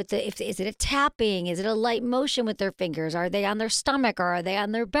 but is it a tapping? Is it a light motion with their fingers? Are they on their stomach or are they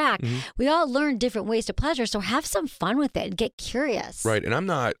on their back? We all learn different ways to pleasure, so have some fun with it and get curious. Right, and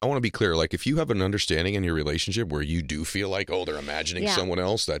I want to be clear. Like, if you have an understanding in your relationship where you do feel like, oh, they're imagining someone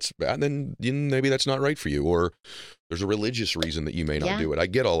else, that's bad, then maybe that's not right for you, or there's a religious reason that you may not do it. I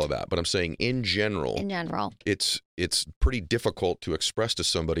get all of that, but I'm saying in general, it's pretty difficult to express to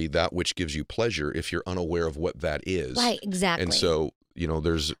somebody that which gives you pleasure if you're unaware of what that is. Right, exactly. And so,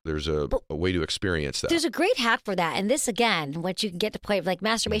 there's a way to experience that. There's a great hack for that. And this, again, once you can get to play, like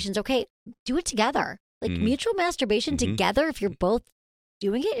masturbation's okay, do it together. Like mutual masturbation together, if you're both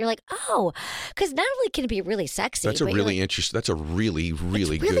doing it, you're like, oh, because not only can it be really sexy. That's a really interesting. That's a really,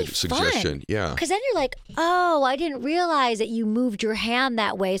 really good suggestion. Yeah. Because then you're like, oh, I didn't realize that you moved your hand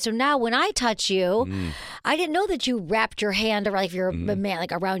that way. So now when I touch you, I didn't know that you wrapped your hand around, if you're a man,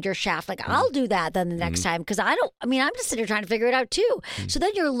 like around your shaft. Like I'll do that then the next time because I'm just sitting here trying to figure it out too. So then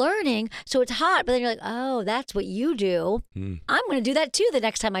you're learning. So it's hot, but then you're like, oh, that's what you do. I'm going to do that too the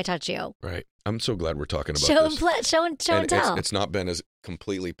next time I touch you. Right. I'm so glad we're talking about this. Show and tell. It's not been as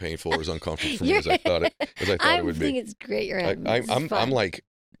completely painful or as uncomfortable for me as I thought it would be. I think it's great. I'm like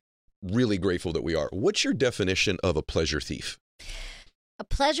really grateful that we are. What's your definition of a pleasure thief? A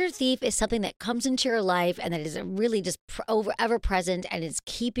pleasure thief is something that comes into your life and that is really just ever present and is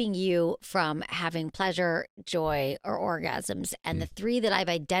keeping you from having pleasure, joy, or orgasms. And the three that I've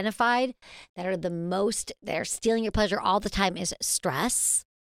identified that are stealing your pleasure all the time is stress,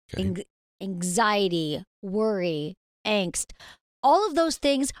 anxiety, worry, angst. All of those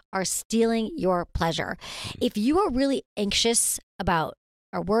things are stealing your pleasure. If you are really anxious about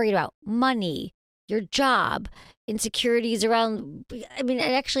or worried about money, your job, insecurities around, I don't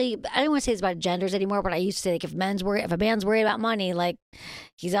want to say it's about genders anymore, but I used to say, like, if a man's worried about money, like,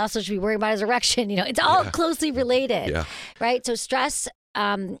 he's also should be worried about his erection. It's all closely related, right? So stress,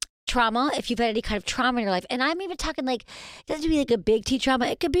 trauma, if you've had any kind of trauma in your life, and I'm even talking like, it doesn't have to be like a big T trauma.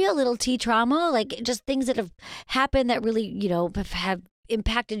 It could be a little T trauma, like just things that have happened that really, have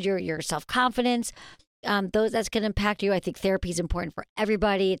impacted your self-confidence. That's going to impact you. I think therapy is important for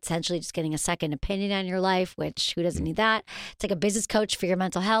everybody. It's essentially just getting a second opinion on your life, which who doesn't need that? It's like a business coach for your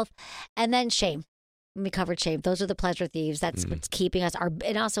mental health. And then shame. We covered shame. Those are the pleasure thieves. That's what's keeping us.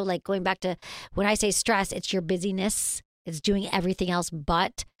 And also, like, going back to when I say stress, it's your busyness. It's doing everything else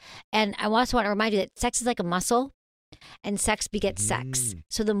but. And I also want to remind you that sex is like a muscle. And sex begets sex.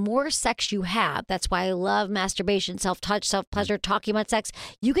 So the more sex you have, that's why I love masturbation, self-touch, self-pleasure, talking about sex.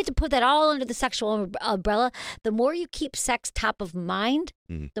 You get to put that all under the sexual umbrella. The more you keep sex top of mind,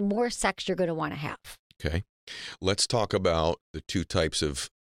 the more sex you're going to want to have. Okay. Let's talk about the two types of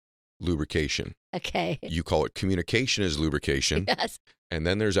lubrication. Okay. You call it communication as lubrication. Yes. And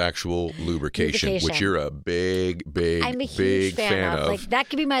then there's actual lubrication, which you're a big huge fan of. Like, that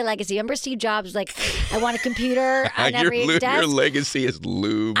could be my legacy. Remember Steve Jobs, like, I want a computer on every desk? Your legacy is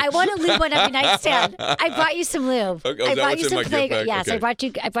lube. I want a lube on every nightstand. I brought you some lube. Okay, I brought you some playground. Yes, okay.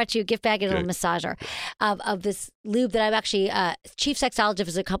 I brought you a gift bag and a little massager of this lube that I'm actually chief sexologist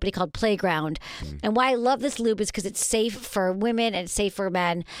of a company called Playground. And why I love this lube is because it's safe for women and it's safe for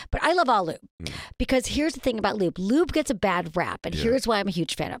men. But I love all lube because here's the thing about lube. Lube gets a bad rap, and here's why I'm a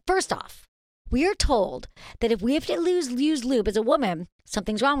huge fan of. First off, we are told that if we have to use lube as a woman,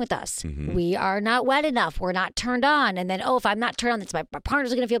 something's wrong with us. We are not wet enough. We're not turned on. And then, if I'm not turned on, that's my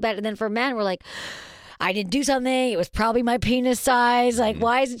partner's going to feel bad. And then for men, we're like, I didn't do something. It was probably my penis size. Like,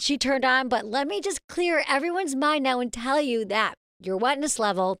 why isn't she turned on? But let me just clear everyone's mind now and tell you that your wetness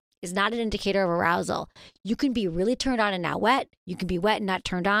level is not an indicator of arousal. You can be really turned on and not wet. You can be wet and not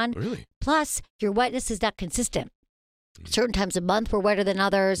turned on. Really? Plus, your wetness is not consistent. Certain times a month we're wetter than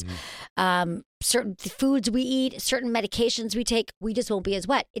others. Certain foods we eat, certain medications we take, we just won't be as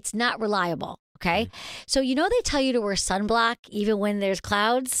wet. It's not reliable. Okay. So, they tell you to wear sunblock even when there's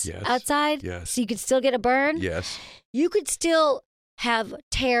clouds outside. Yes. So you could still get a burn. Yes. You could still have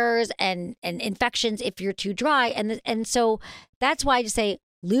tears and infections if you're too dry. And so that's why I just say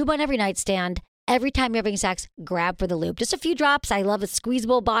lube on every nightstand. Every time you're having sex, grab for the lube. Just a few drops. I love a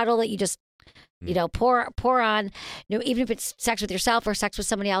squeezable bottle that you just pour on, even if it's sex with yourself or sex with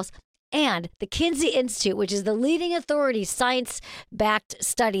somebody else. And the Kinsey Institute, which is the leading authority, science-backed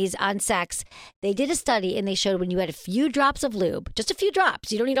studies on sex, they did a study and they showed when you had a few drops of lube, just a few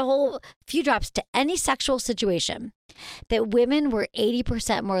drops, you don't need a whole few drops to any sexual situation, that women were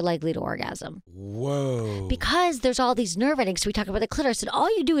 80% more likely to orgasm. Whoa. Because there's all these nerve endings. So we talk about the clitoris, and all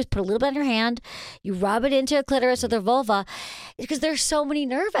you do is put a little bit on your hand, you rub it into a clitoris or the vulva, because there's so many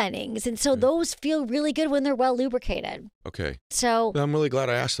nerve endings. And so those feel really good when they're well lubricated. Okay. So I'm really glad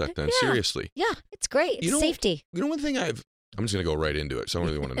I asked that then. Yeah. Seriously. Yeah, it's great. It's safety. You know, one thing I'm just going to go right into it. So I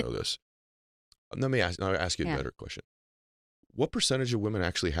don't really want to know this. Let me ask you a better question. What percentage of women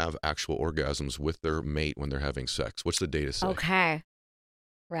actually have actual orgasms with their mate when they're having sex? What's the data say? Okay.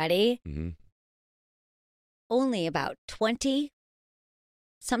 Ready? Mm-hmm. Only about 20%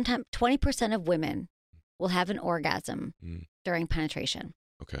 of women will have an orgasm during penetration.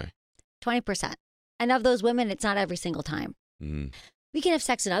 Okay. 20%. And of those women, it's not every single time. We can have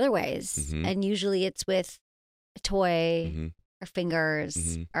sex in other ways. And usually it's with a toy or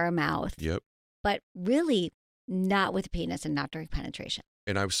fingers or a mouth. Yep. But really not with a penis and not during penetration.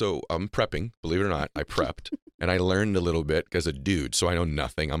 And I'm prepping, believe it or not, I prepped and I learned a little bit as a dude. So I know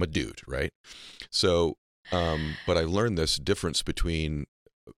nothing. I'm a dude, right? So, but I learned this difference between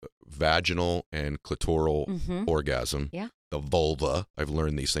vaginal and clitoral orgasm. Yeah. The vulva. I've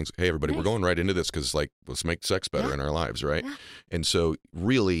learned these things. Hey, everybody, we're going right into this because, like, let's make sex better in our lives, right? Yeah. And so,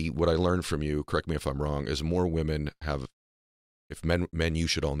 really, what I learned from you, correct me if I'm wrong, is more women have. If men, you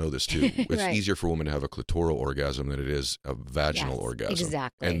should all know this too. It's easier for women to have a clitoral orgasm than it is a vaginal orgasm.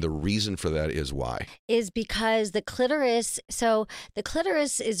 Exactly. And the reason for that is why? Is because the clitoris,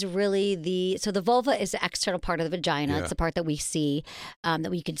 is really the vulva is the external part of the vagina. It's the part that we see, that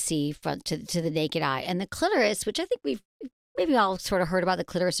we could see front to the naked eye. And the clitoris, which I think we've maybe all sort of heard about the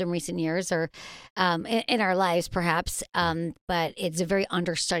clitoris in recent years or in our lives perhaps, but it's a very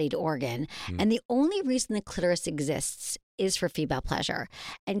understudied organ. And the only reason the clitoris exists is for female pleasure.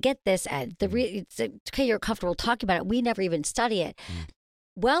 And get this, Ed, it's okay, you're comfortable talking about it. We never even study it.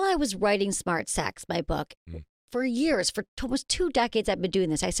 While I was writing Smart Sex, my book, for years, for almost 2 decades, I've been doing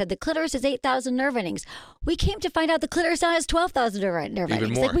this. I said the clitoris has 8,000 nerve endings. We came to find out the clitoris now has 12,000 nerve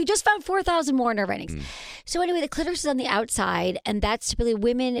endings. More. Like we just found 4,000 more nerve endings. So anyway, the clitoris is on the outside, and that's typically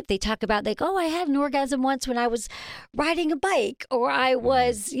women, if they talk about, like, oh, I had an orgasm once when I was riding a bike, or I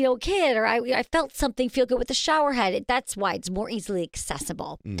was, a kid, or I felt something feel good with the shower head. That's why it's more easily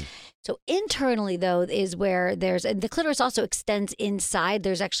accessible. So internally, though, is where and the clitoris also extends inside.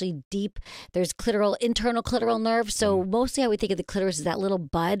 There's actually there's internal clitoral nerve. So mostly I would think of the clitoris as that little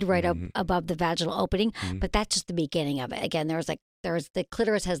bud right up above the vaginal opening, but that's just the beginning of it. Again, there's the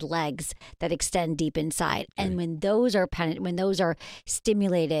clitoris has legs that extend deep inside. And when those are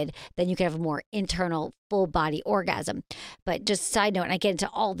stimulated, then you can have a more internal full body orgasm. But just side note, and I get into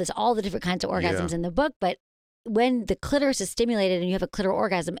all the different kinds of orgasms in the book, but when the clitoris is stimulated and you have a clitoral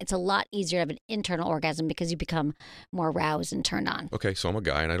orgasm, it's a lot easier to have an internal orgasm because you become more aroused and turned on. Okay, so I'm a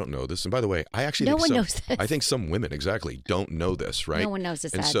guy and I don't know this. And by the way, I actually knows this. I think some women don't know this, right? No one knows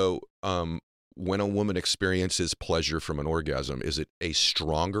this. And so when a woman experiences pleasure from an orgasm, is it a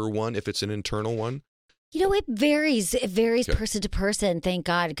stronger one if it's an internal one? It varies. It varies person to person, thank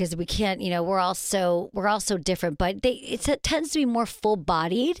God, because we can't, we're all so different, but it tends to be more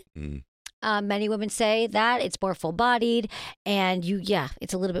full-bodied. Many women say that it's more full-bodied, and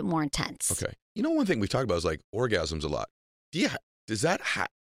it's a little bit more intense. Okay. One thing we talk about is like orgasms a lot. Does that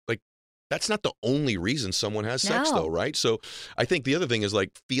that's not the only reason someone has sex though, right? So I think the other thing is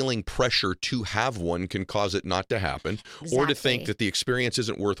like feeling pressure to have one can cause it not to happen, or to think that the experience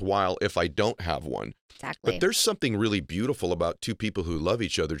isn't worthwhile if I don't have one. Exactly. But there's something really beautiful about two people who love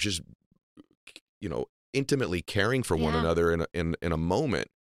each other just, intimately caring for one another in a moment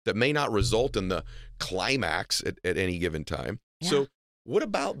that may not result in the climax at any given time. Yeah. So what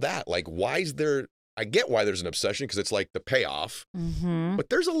about that? Like, why is there, I get why there's an obsession because it's like the payoff, but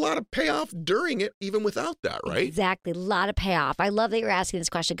there's a lot of payoff during it, even without that, right? Exactly. A lot of payoff. I love that you're asking this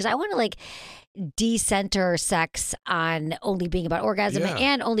question because I want to decenter sex on only being about orgasm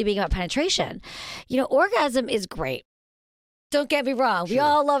and only being about penetration. Orgasm is great. Don't get me wrong. We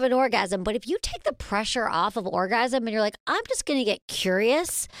all love an orgasm. But if you take the pressure off of orgasm and you're like, I'm just going to get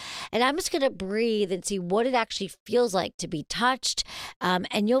curious and I'm just going to breathe and see what it actually feels like to be touched.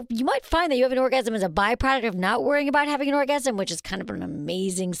 And you might find that you have an orgasm as a byproduct of not worrying about having an orgasm, which is kind of an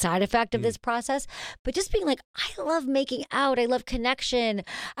amazing side effect of this process. But just being like, I love making out. I love connection.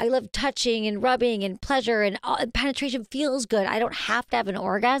 I love touching and rubbing and pleasure and penetration feels good. I don't have to have an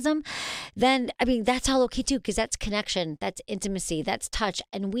orgasm. Then, that's all okay too because that's connection. That's intimacy, that's touch,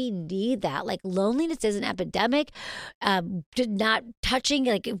 and we need that. Like loneliness is an epidemic. Not touching,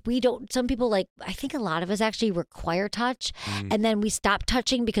 like some people, like, I think a lot of us actually require touch. And then we stop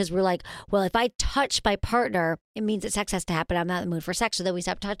touching because we're like, well, if I touch my partner, it means that sex has to happen. I'm not in the mood for sex. So then we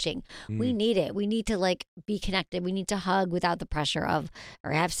stop touching. We need it. We need to like be connected. We need to hug without the pressure of,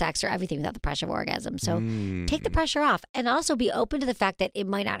 or have sex or everything without the pressure of orgasm. So take the pressure off, and also be open to the fact that it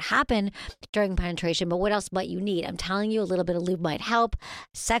might not happen during penetration, but what else might you need? I'm telling you, a little bit of lube might help.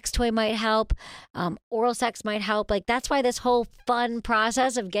 Sex toy might help. Oral sex might help. Like, that's why this whole fun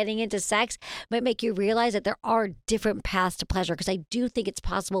process of getting into sex might make you realize that there are different paths to pleasure, because I do think it's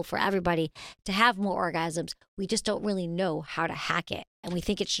possible for everybody to have more orgasms. We just don't really know how to hack it. And we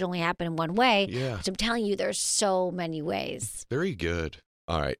think it should only happen in one way. Yeah. So I'm telling you, there's so many ways. Very good.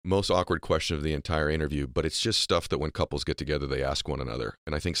 All right. Most awkward question of the entire interview, but it's just stuff that when couples get together, they ask one another.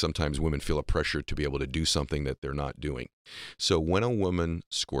 And I think sometimes women feel a pressure to be able to do something that they're not doing. So when a woman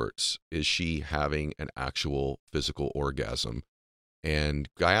squirts, is she having an actual physical orgasm? And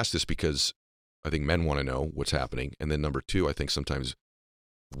I ask this because I think men want to know what's happening. And then number two, I think sometimes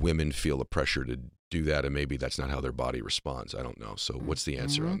women feel the pressure to do that, and maybe that's not how their body responds. I don't know. So what's the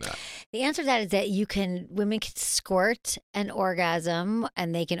answer on that? The answer to that is that women can squirt and orgasm,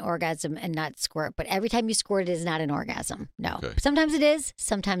 and they can orgasm and not squirt. But every time you squirt, it is not an orgasm. No. Okay. Sometimes it is,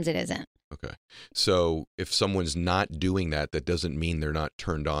 sometimes it isn't. Okay. So if someone's not doing that, that doesn't mean they're not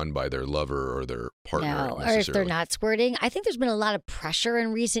turned on by their lover or their partner. No, or if they're not squirting. I think there's been a lot of pressure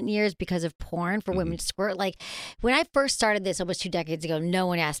in recent years because of porn for women to squirt. Like, when I first started this almost 2 decades ago, no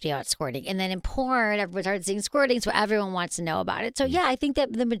one asked me about squirting. And then in porn, everyone started seeing squirting, so everyone wants to know about it. So yeah, I think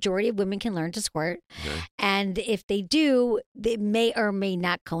that the majority of women can learn to squirt. Okay. And if they do, they may or may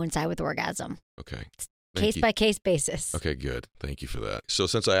not coincide with orgasm. Okay. Case-by-case basis. Okay, good. Thank you for that. So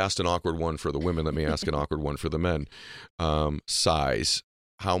since I asked an awkward one for the women, let me ask an awkward one for the men. Size.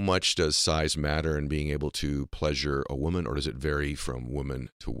 How much does size matter in being able to pleasure a woman, or does it vary from woman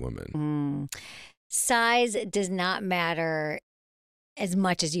to woman? Size does not matter as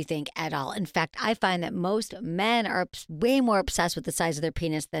much as you think at all. In fact, I find that most men are way more obsessed with the size of their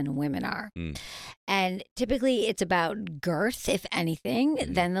penis than women are. And typically it's about girth, if anything,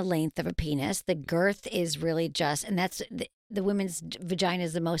 than the length of a penis. The girth is really just, and that's the women's vagina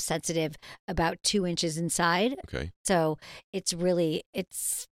is the most sensitive, about 2 inches inside. Okay. So it's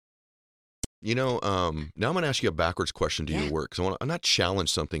now I'm going to ask you a backwards question to your work, because I'm not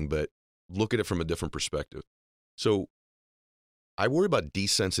challenge something, but look at it from a different perspective. So I worry about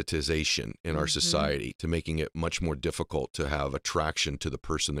desensitization in our society to making it much more difficult to have attraction to the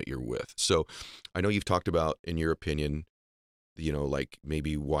person that you're with. So I know you've talked about, in your opinion, like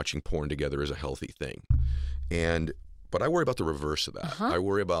maybe watching porn together is a healthy thing. But I worry about the reverse of that. I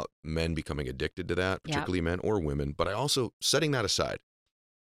worry about men becoming addicted to that, particularly men or women. But I also, setting that aside,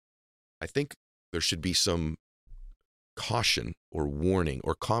 I think there should be some caution or warning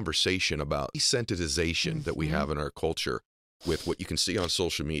or conversation about desensitization that we have in our culture with what you can see on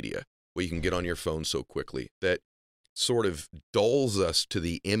social media, what you can get on your phone so quickly, that sort of dulls us to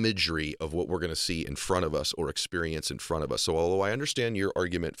the imagery of what we're going to see in front of us or experience in front of us. So although I understand your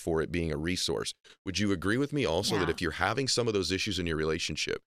argument for it being a resource, would you agree with me also that if you're having some of those issues in your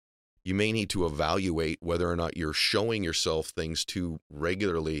relationship, you may need to evaluate whether or not you're showing yourself things too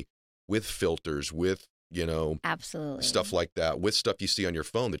regularly with filters, with, absolutely stuff like that, with stuff you see on your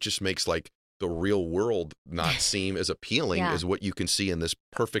phone that just makes like the real world not seem as appealing as what you can see in this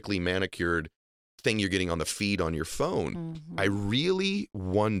perfectly manicured thing you're getting on the feed on your phone. I really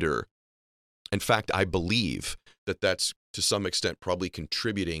wonder, in fact, I believe that that's to some extent probably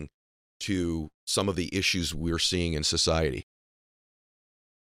contributing to some of the issues we're seeing in society.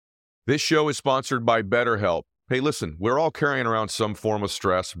 This show is sponsored by BetterHelp. Hey, listen, we're all carrying around some form of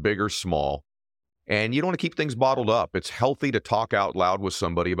stress, big or small. And you don't want to keep things bottled up. It's healthy to talk out loud with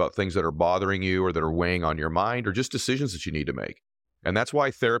somebody about things that are bothering you or that are weighing on your mind or just decisions that you need to make. And that's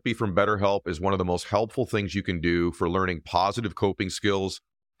why therapy from BetterHelp is one of the most helpful things you can do for learning positive coping skills,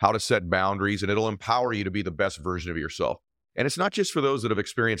 how to set boundaries, and it'll empower you to be the best version of yourself. And it's not just for those that have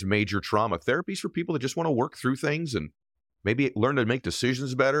experienced major trauma. Therapy is for people that just want to work through things and maybe learn to make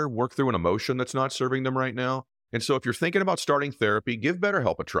decisions better, work through an emotion that's not serving them right now. And so if you're thinking about starting therapy, give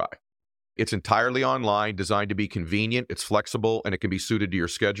BetterHelp a try. It's entirely online, designed to be convenient, it's flexible, and it can be suited to your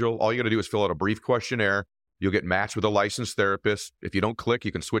schedule. All you got to do is fill out a brief questionnaire. You'll get matched with a licensed therapist. If you don't click,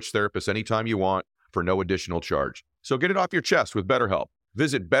 you can switch therapists anytime you want for no additional charge. So get it off your chest with BetterHelp.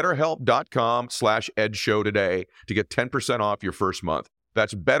 Visit BetterHelp.com/EdShow today to get 10% off your first month.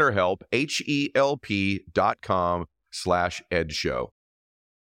 That's BetterHelp, HELP.com/EdShow.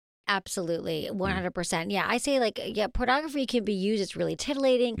 Absolutely. 100%. Yeah. I say pornography can be used. It's really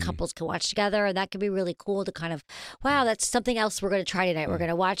titillating. Couples can watch together, and that can be really cool to kind of, wow, that's something else we're going to try tonight. We're going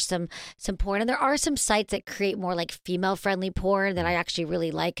to watch some porn. And there are some sites that create more like female friendly porn that I actually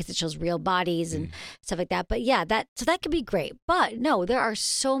really like because it shows real bodies and stuff like that. But yeah, that could be great. But no, there are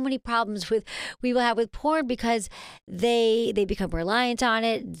so many problems we will have with porn because they become reliant on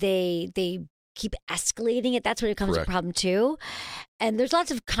it. They keep escalating it. That's when it becomes a problem too. And there's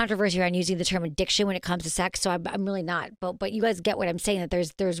lots of controversy around using the term addiction when it comes to sex. So I'm really not. But you guys get what I'm saying,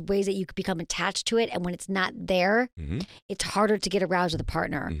 that there's ways that you could become attached to it. And when it's not there, it's harder to get aroused with a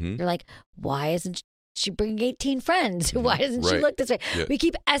partner. You're like, why isn't she bringing 18 friends? Why doesn't she look this way? Yeah. We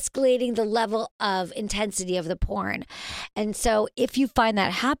keep escalating the level of intensity of the porn. And so if you find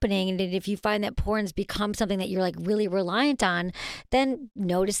that happening, and if you find that porn's become something that you're like really reliant on, then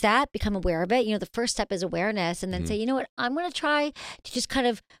notice that, become aware of it. The first step is awareness, and then say, you know what, I'm going to try to just kind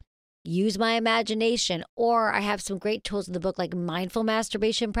of use my imagination. Or I have some great tools in the book, like mindful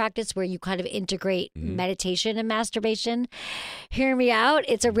masturbation practice, where you kind of integrate meditation and masturbation. Hear me out.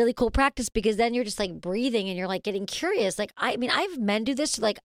 It's a really cool practice because then you're just like breathing and you're like getting curious. Like, I have men do this.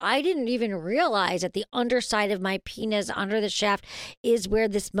 Like, I didn't even realize that the underside of my penis under the shaft is where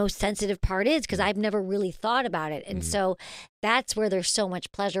this most sensitive part is, because I've never really thought about it. And so that's where there's so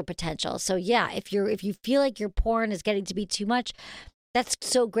much pleasure potential. So yeah, if you feel like your porn is getting to be too much, that's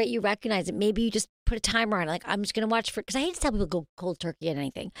so great you recognize it. Maybe you just put a timer on it. Like, I'm just going to watch because I hate to tell people go cold turkey on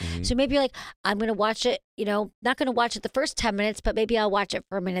anything. So maybe you're like, I'm going to watch it, not going to watch it the first 10 minutes, but maybe I'll watch it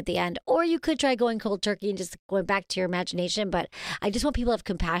for a minute at the end. Or you could try going cold turkey and just going back to your imagination. But I just want people to have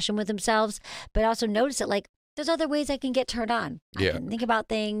compassion with themselves, but also notice that, like, there's other ways I can get turned on. Yeah. I can think about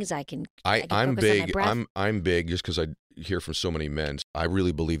things. I can I'm focus big. on my breath. I'm big just because I hear from so many men. I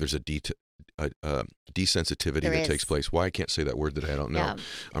really believe there's a desensitivity that takes place. Why I can't say that word today, I don't know. Yeah.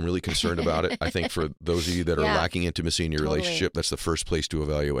 I'm really concerned about it. I think for those of you that are lacking intimacy in your relationship, that's the first place to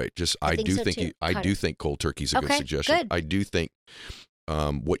evaluate. I do think cold turkey is a good suggestion. Good. I do think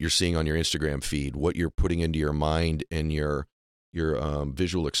what you're seeing on your Instagram feed, what you're putting into your mind and your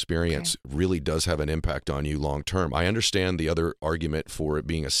visual experience really does have an impact on you long term. I understand the other argument for it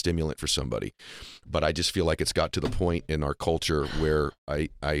being a stimulant for somebody, but I just feel like it's got to the point in our culture where I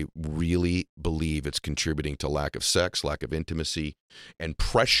really believe it's contributing to lack of sex, lack of intimacy, and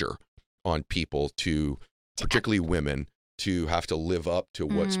pressure on people to, particularly women, to have to live up to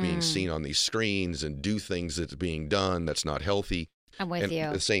what's being seen on these screens and do things that's being done that's not healthy. I'm with you.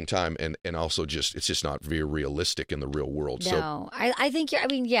 At the same time, and also it's just not very realistic in the real world. No, I think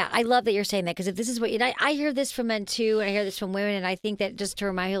I love that you're saying that, because if this is what I hear this from men too, and I hear this from women, and I think that just to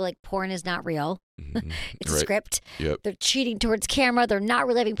remind you, like, porn is not real. It's a script. Yep. They're cheating towards camera. They're not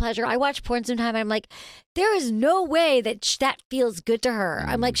really having pleasure. I watch porn sometimes and I'm like, there is no way that that feels good to her.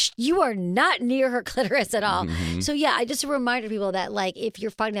 I'm like, you are not near her clitoris at all. So yeah, I just a reminder to people that, like, if you're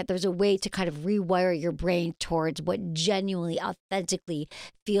finding that there's a way to kind of rewire your brain towards what genuinely, authentically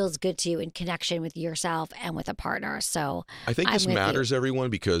feels good to you in connection with yourself and with a partner. So I think this matters, everyone,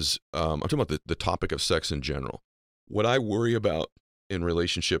 because I'm talking about the topic of sex in general. What I worry about in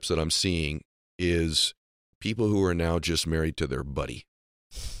relationships that I'm seeing is people who are now just married to their buddy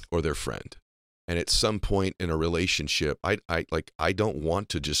or their friend. And at some point in a relationship, I don't want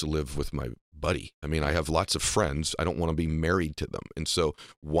to just live with my buddy. I mean, I have lots of friends. I don't want to be married to them. And so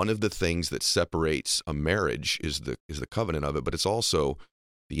one of the things that separates a marriage is the covenant of it, but it's also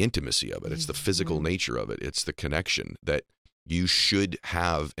the intimacy of it. It's the physical nature of it. It's the connection that you should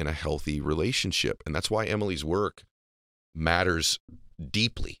have in a healthy relationship. And that's why Emily's work matters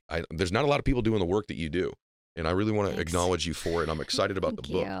deeply. There's not a lot of people doing the work that you do, and I really want to acknowledge you for it. I'm excited about the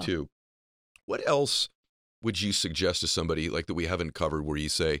book too. What else would you suggest to somebody like that we haven't covered, where you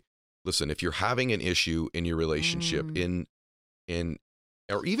say, listen, if you're having an issue in your relationship,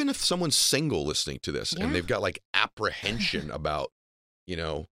 or even if someone's single listening to this and they've got like apprehension about,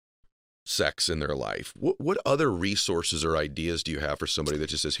 sex in their life, what other resources or ideas do you have for somebody that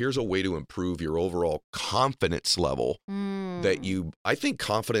just says, here's a way to improve your overall confidence level? I think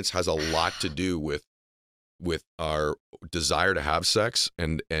confidence has a lot to do with our desire to have sex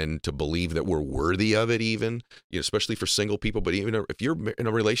and to believe that we're worthy of it, even, especially for single people. But even if you're in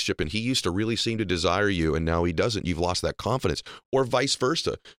a relationship and he used to really seem to desire you and now he doesn't, you've lost that confidence, or vice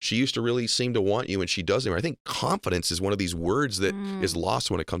versa. She used to really seem to want you and she doesn't. I think confidence is one of these words that is lost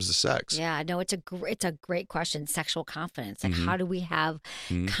when it comes to sex. Yeah, no, it's a great question. Sexual confidence. Like, how do we have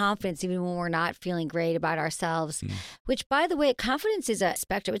confidence even when we're not feeling great about ourselves? Which, by the way, confidence is a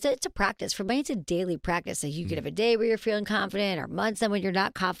spectrum. It's a practice. For me, it's a daily practice. Like you could have a day where you're feeling confident or months then when you're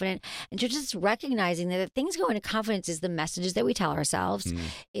not confident. And you're just recognizing that the things go into confidence is the messages that we tell ourselves,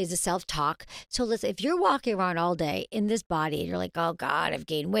 is the self-talk. So listen, if you're walking around all day in this body and you're like, oh God, I've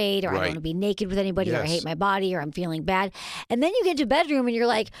gained weight, or I don't want to be naked with anybody, or I hate my body, or I'm feeling bad. And then you get into a bedroom and you're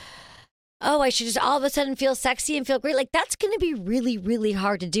like, oh, I should just all of a sudden feel sexy and feel great. Like that's going to be really, really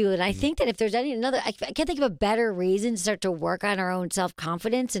hard to do. And I think that if there's I can't think of a better reason to start to work on our own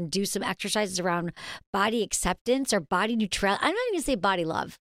self-confidence and do some exercises around body acceptance or body neutrality. I'm not even going to say body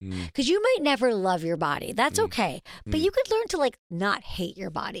love, because you might never love your body. That's okay. But you could learn to like not hate your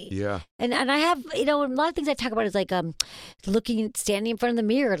body. Yeah. And I have, a lot of things I talk about is like standing in front of the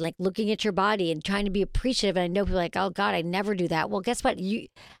mirror, like looking at your body and trying to be appreciative. And I know people are like, oh God, I never do that. Well, guess what?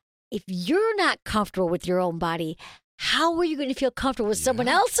 If you're not comfortable with your own body, how are you going to feel comfortable with someone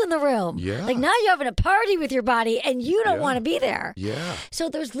else in the room? Yeah. Like now you're having a party with your body and you don't want to be there. Yeah. So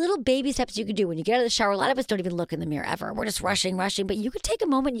there's little baby steps you can do when you get out of the shower. A lot of us don't even look in the mirror ever. We're just rushing. But you could take a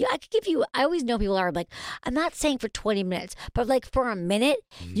moment. I always know people are like, I'm not saying for 20 minutes, but like for a minute,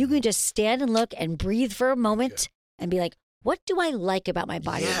 you can just stand and look and breathe for a moment and be like, what do I like about my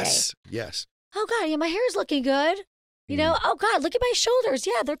body today? Yes. Oh God, yeah, my hair is looking good. Oh God, look at my shoulders.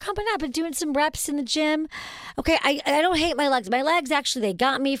 Yeah, they're coming up and doing some reps in the gym. Okay, I don't hate my legs. My legs, actually, they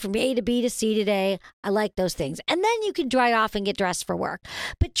got me from A to B to C today. I like those things. And then you can dry off and get dressed for work.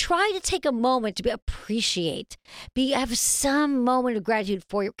 But try to take a moment to have some moment of gratitude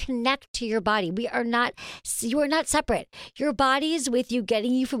for you. Connect to your body. You are not separate. Your body is with you,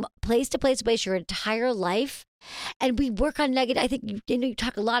 getting you from place to place your entire life. And we work on negative. I think you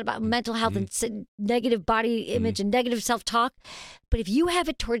talk a lot about mental health and negative body image and negative self-talk. But if you have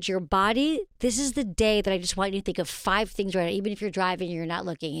it towards your body, this is the day that I just want you to think of 5 things right now. Even if you're driving and you're not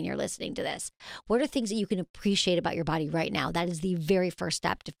looking and you're listening to this, what are things that you can appreciate about your body right now? That is the very first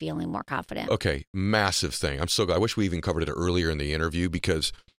step to feeling more confident. Okay, massive thing. I'm so glad. I wish we even covered it earlier in the interview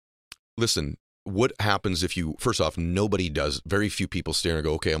because, listen, what happens if first off, nobody does, very few people stand and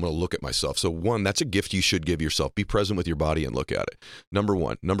go, okay, I'm going to look at myself. So 1, that's a gift you should give yourself. Be present with your body and look at it. Number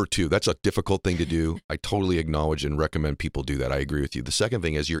 1. Number 2, that's a difficult thing to do. I totally acknowledge and recommend people do that. I agree with you. The second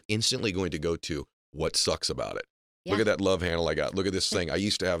thing is you're instantly going to go to what sucks about it. Yeah. Look at that love handle I got. Look at this thing. I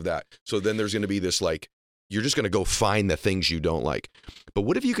used to have that. So then there's going to be this you're just going to go find the things you don't like. But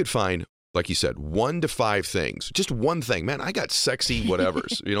what if you could find, like you said, 1 to 5 things, just one thing, man, I got sexy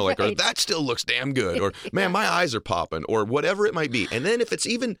whatevers, right. Or that still looks damn good, or man, my eyes are popping, or whatever it might be. And then if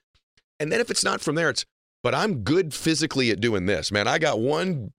it's not from there, but I'm good physically at doing this, man, I got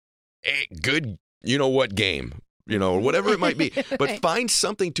one good, game, or whatever it might be, but right. Find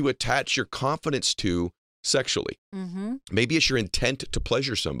something to attach your confidence to sexually. Maybe it's your intent to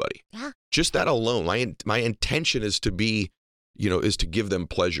pleasure somebody. Yeah. Just that alone. My intention is to be, is to give them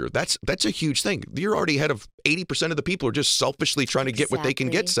pleasure. That's a huge thing. You're already ahead of 80% of the people who are just selfishly trying to get what they can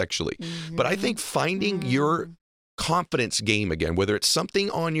get sexually. But I think finding your confidence game again, whether it's something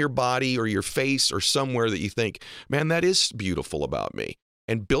on your body or your face or somewhere that you think, man, that is beautiful about me,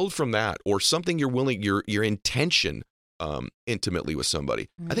 and build from that, or something you're willing, your intention intimately with somebody,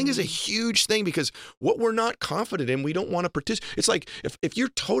 I think is a huge thing, because what we're not confident in, we don't want to participate. It's like if you're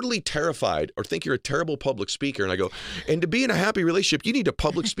totally terrified or think you're a terrible public speaker, and I go, and to be in a happy relationship, you need to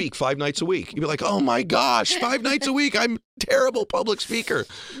public speak 5 nights a week. You'd be like, oh my gosh, 5 nights a week, I'm a terrible public speaker.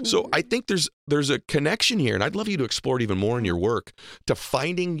 So I think there's a connection here, and I'd love you to explore it even more in your work, to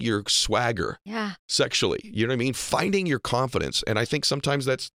finding your swagger sexually. You know what I mean? Finding your confidence. And I think sometimes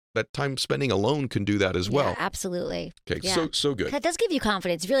that time spending alone can do that as well. Yeah, absolutely. Okay, so good. That does give you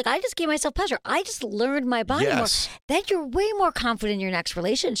confidence. If you're like, I just gave myself pleasure, I just learned my body more, then you're way more confident in your next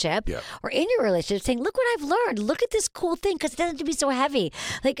relationship or in your relationship, saying, look what I've learned. Look at this cool thing, because it doesn't have to be so heavy.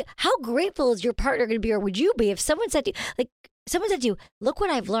 Like, how grateful is your partner going to be, or would you be, if someone said to you, look what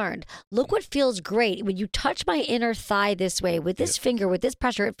I've learned. Look what feels great. When you touch my inner thigh this way, with this finger, with this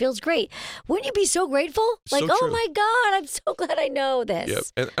pressure, it feels great. Wouldn't you be so grateful? Like, oh my God, I'm so glad I know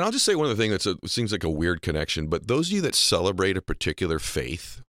this. Yeah. And I'll just say one other thing seems like a weird connection, but those of you that celebrate a particular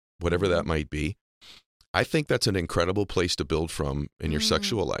faith, whatever that might be, I think that's an incredible place to build from in your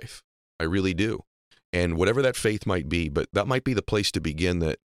sexual life. I really do. And whatever that faith might be, but that might be the place to begin,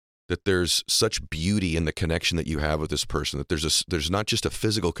 that there's such beauty in the connection that you have with this person, that there's not just a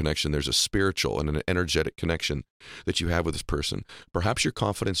physical connection, there's a spiritual and an energetic connection that you have with this person. Perhaps your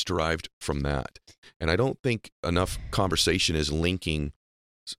confidence derived from that. And I don't think enough conversation is linking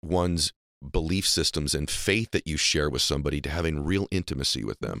one's belief systems and faith that you share with somebody to having real intimacy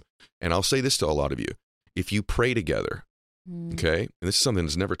with them. And I'll say this to a lot of you. If you pray together, okay, and this is something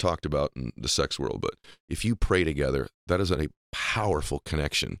that's never talked about in the sex world, but if you pray together, that is a powerful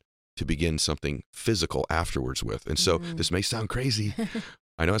connection to begin something physical afterwards with. And so this may sound crazy.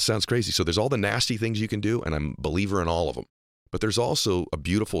 I know it sounds crazy. So there's all the nasty things you can do, and I'm a believer in all of them. But there's also a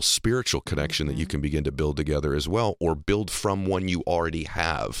beautiful spiritual connection that you can begin to build together as well, or build from one you already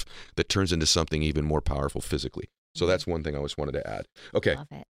have that turns into something even more powerful physically. So that's one thing I just wanted to add. Okay. Love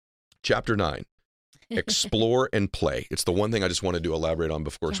it. Chapter 9. Explore and play. It's the one thing I just wanted to elaborate on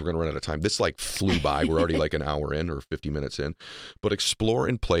before, because we're going to run out of time. This like flew by. We're already like an hour in or 50 minutes in. But explore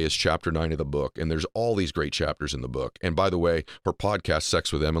and play is chapter 9 of the book. And there's all these great chapters in the book. And by the way, her podcast,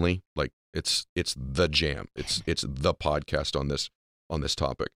 Sex with Emily, like it's the jam. It's the podcast on this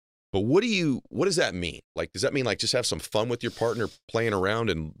topic. But what does that mean? Like, does that mean like just have some fun with your partner, playing around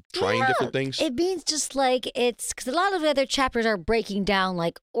and trying different things? It means just like because a lot of the other chapters are breaking down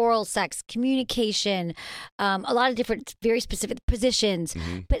like oral sex, communication, a lot of different very specific positions.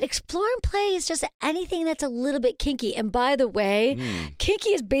 But explore and play is just anything that's a little bit kinky. And by the way,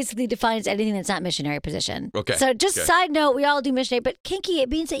 kinky is basically defined as anything that's not missionary position. Okay. So just side note, we all do missionary, but kinky, it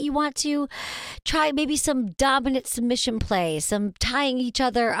means that you want to try maybe some dominant submission play, some tying each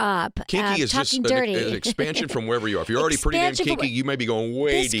other up. Kinky is just an expansion from wherever you are. If you're already pretty damn kinky, you might be going way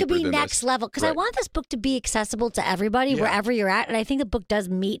deeper than this. This could be next level, because I want this book to be accessible to everybody, wherever you're at. And I think the book does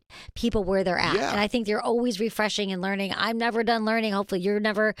meet people where they're at. And I think they're always refreshing and learning. I'm never done learning. Hopefully you're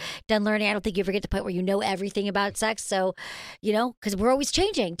never done learning. I don't think you ever get to the point where you know everything about sex. So, because we're always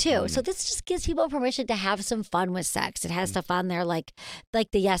changing too. So this just gives people permission to have some fun with sex. It has stuff on there like the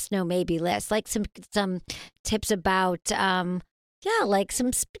yes, no, maybe list, like some tips about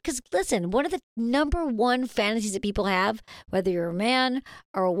because listen, one of the number one fantasies that people have, whether you're a man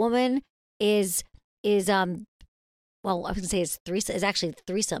or a woman, is I was going to say is actually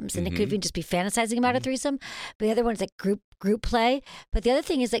threesomes. And it could even just be fantasizing about a threesome. But the other one is like group play. But the other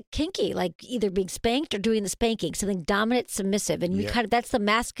thing is like kinky, like either being spanked or doing the spanking, something dominant, submissive. And that's the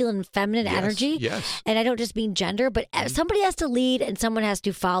masculine and feminine energy. Yes. And I don't just mean gender, but somebody has to lead and someone has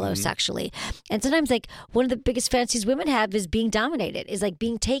to follow sexually. And sometimes like one of the biggest fantasies women have is being dominated, is like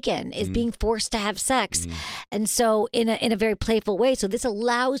being taken, is being forced to have sex. And so in a very playful way. So this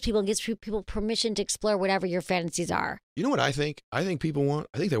allows people and gives people permission to explore whatever your fantasies are. You know what I think? I think people want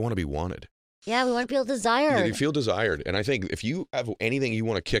to be wanted. Yeah, we want to feel desired. You feel desired. And I think if you have anything you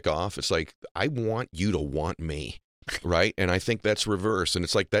want to kick off, it's like, I want you to want me, right? And I think that's reverse. And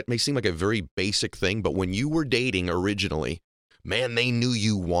it's like, that may seem like a very basic thing, but when you were dating originally, man, they knew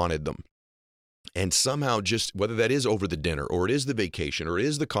you wanted them. And somehow just, whether that is over the dinner or it is the vacation or it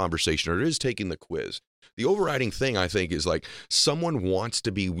is the conversation or it is taking the quiz, the overriding thing I think is like someone wants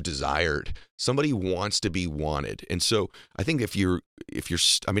to be desired. Somebody wants to be wanted. And so I think here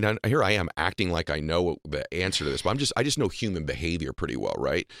I am acting like I know the answer to this, but I just know human behavior pretty well,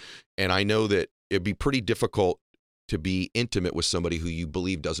 right? And I know that it'd be pretty difficult to be intimate with somebody who you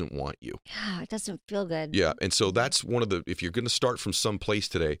believe doesn't want you. Yeah, it doesn't feel good. Yeah. And so that's if you're going to start from some place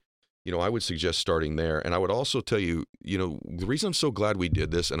today, I would suggest starting there. And I would also tell you, the reason I'm so glad we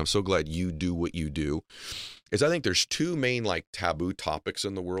did this and I'm so glad you do what you do is I think there's two main like taboo topics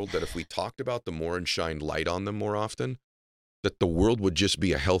in the world that if we talked about them more and shined light on them more often, that the world would just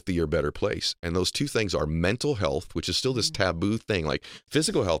be a healthier, better place. And those two things are mental health, which is still this taboo thing. Like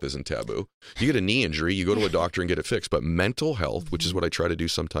physical health isn't taboo. You get a knee injury, you go to a doctor and get it fixed. But mental health, which is what I try to do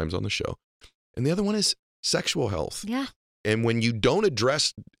sometimes on the show. And the other one is sexual health. Yeah. And when you don't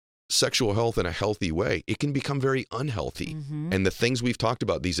address sexual health in a healthy way, it can become very unhealthy. And the things we've talked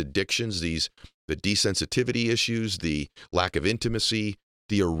about, these addictions, the desensitivity issues, the lack of intimacy,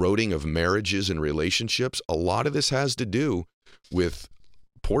 the eroding of marriages and relationships, a lot of this has to do with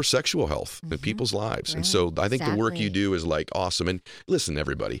poor sexual health in people's lives. Right. And so I think the work you do is like awesome. And listen,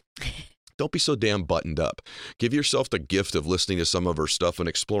 everybody, don't be so damn buttoned up. Give yourself the gift of listening to some of her stuff and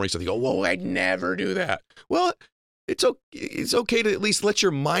exploring something. Go, whoa, I'd never do that. Well, it's okay to at least let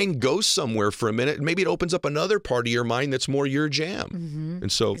your mind go somewhere for a minute. And maybe it opens up another part of your mind that's more your jam.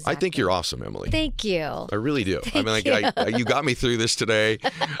 And so I think you're awesome, Emily. Thank you. I really do. You got me through this today.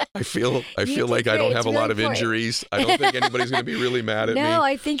 I feel like I don't have a lot of injuries. I don't think anybody's going to be really mad at me. No,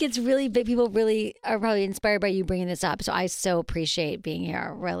 I think it's really big. People really are probably inspired by you bringing this up. So I so appreciate being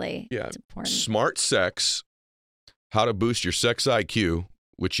here. Really. Yeah. It's important. Smart sex, how to boost your sex IQ,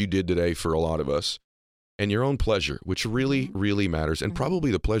 which you did today for a lot of us. And your own pleasure, which really, really matters. And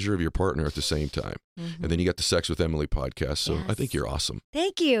probably the pleasure of your partner at the same time. And then you got the Sex with Emily podcast. So I think you're awesome.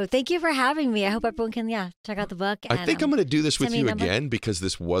 Thank you. Thank you for having me. I hope everyone can, check out the book. And, I think I'm going to do this with you again because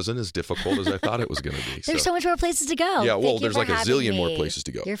this wasn't as difficult as I thought it was going to be. There's so much more places to go. Yeah, well, there's like a zillion more places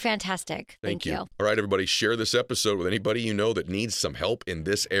to go. You're fantastic. Thank you. All right, everybody, share this episode with anybody you know that needs some help in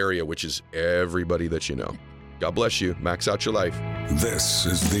this area, which is everybody that you know. God bless you. Max out your life. This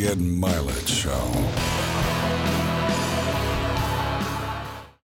is the Ed Milet Show.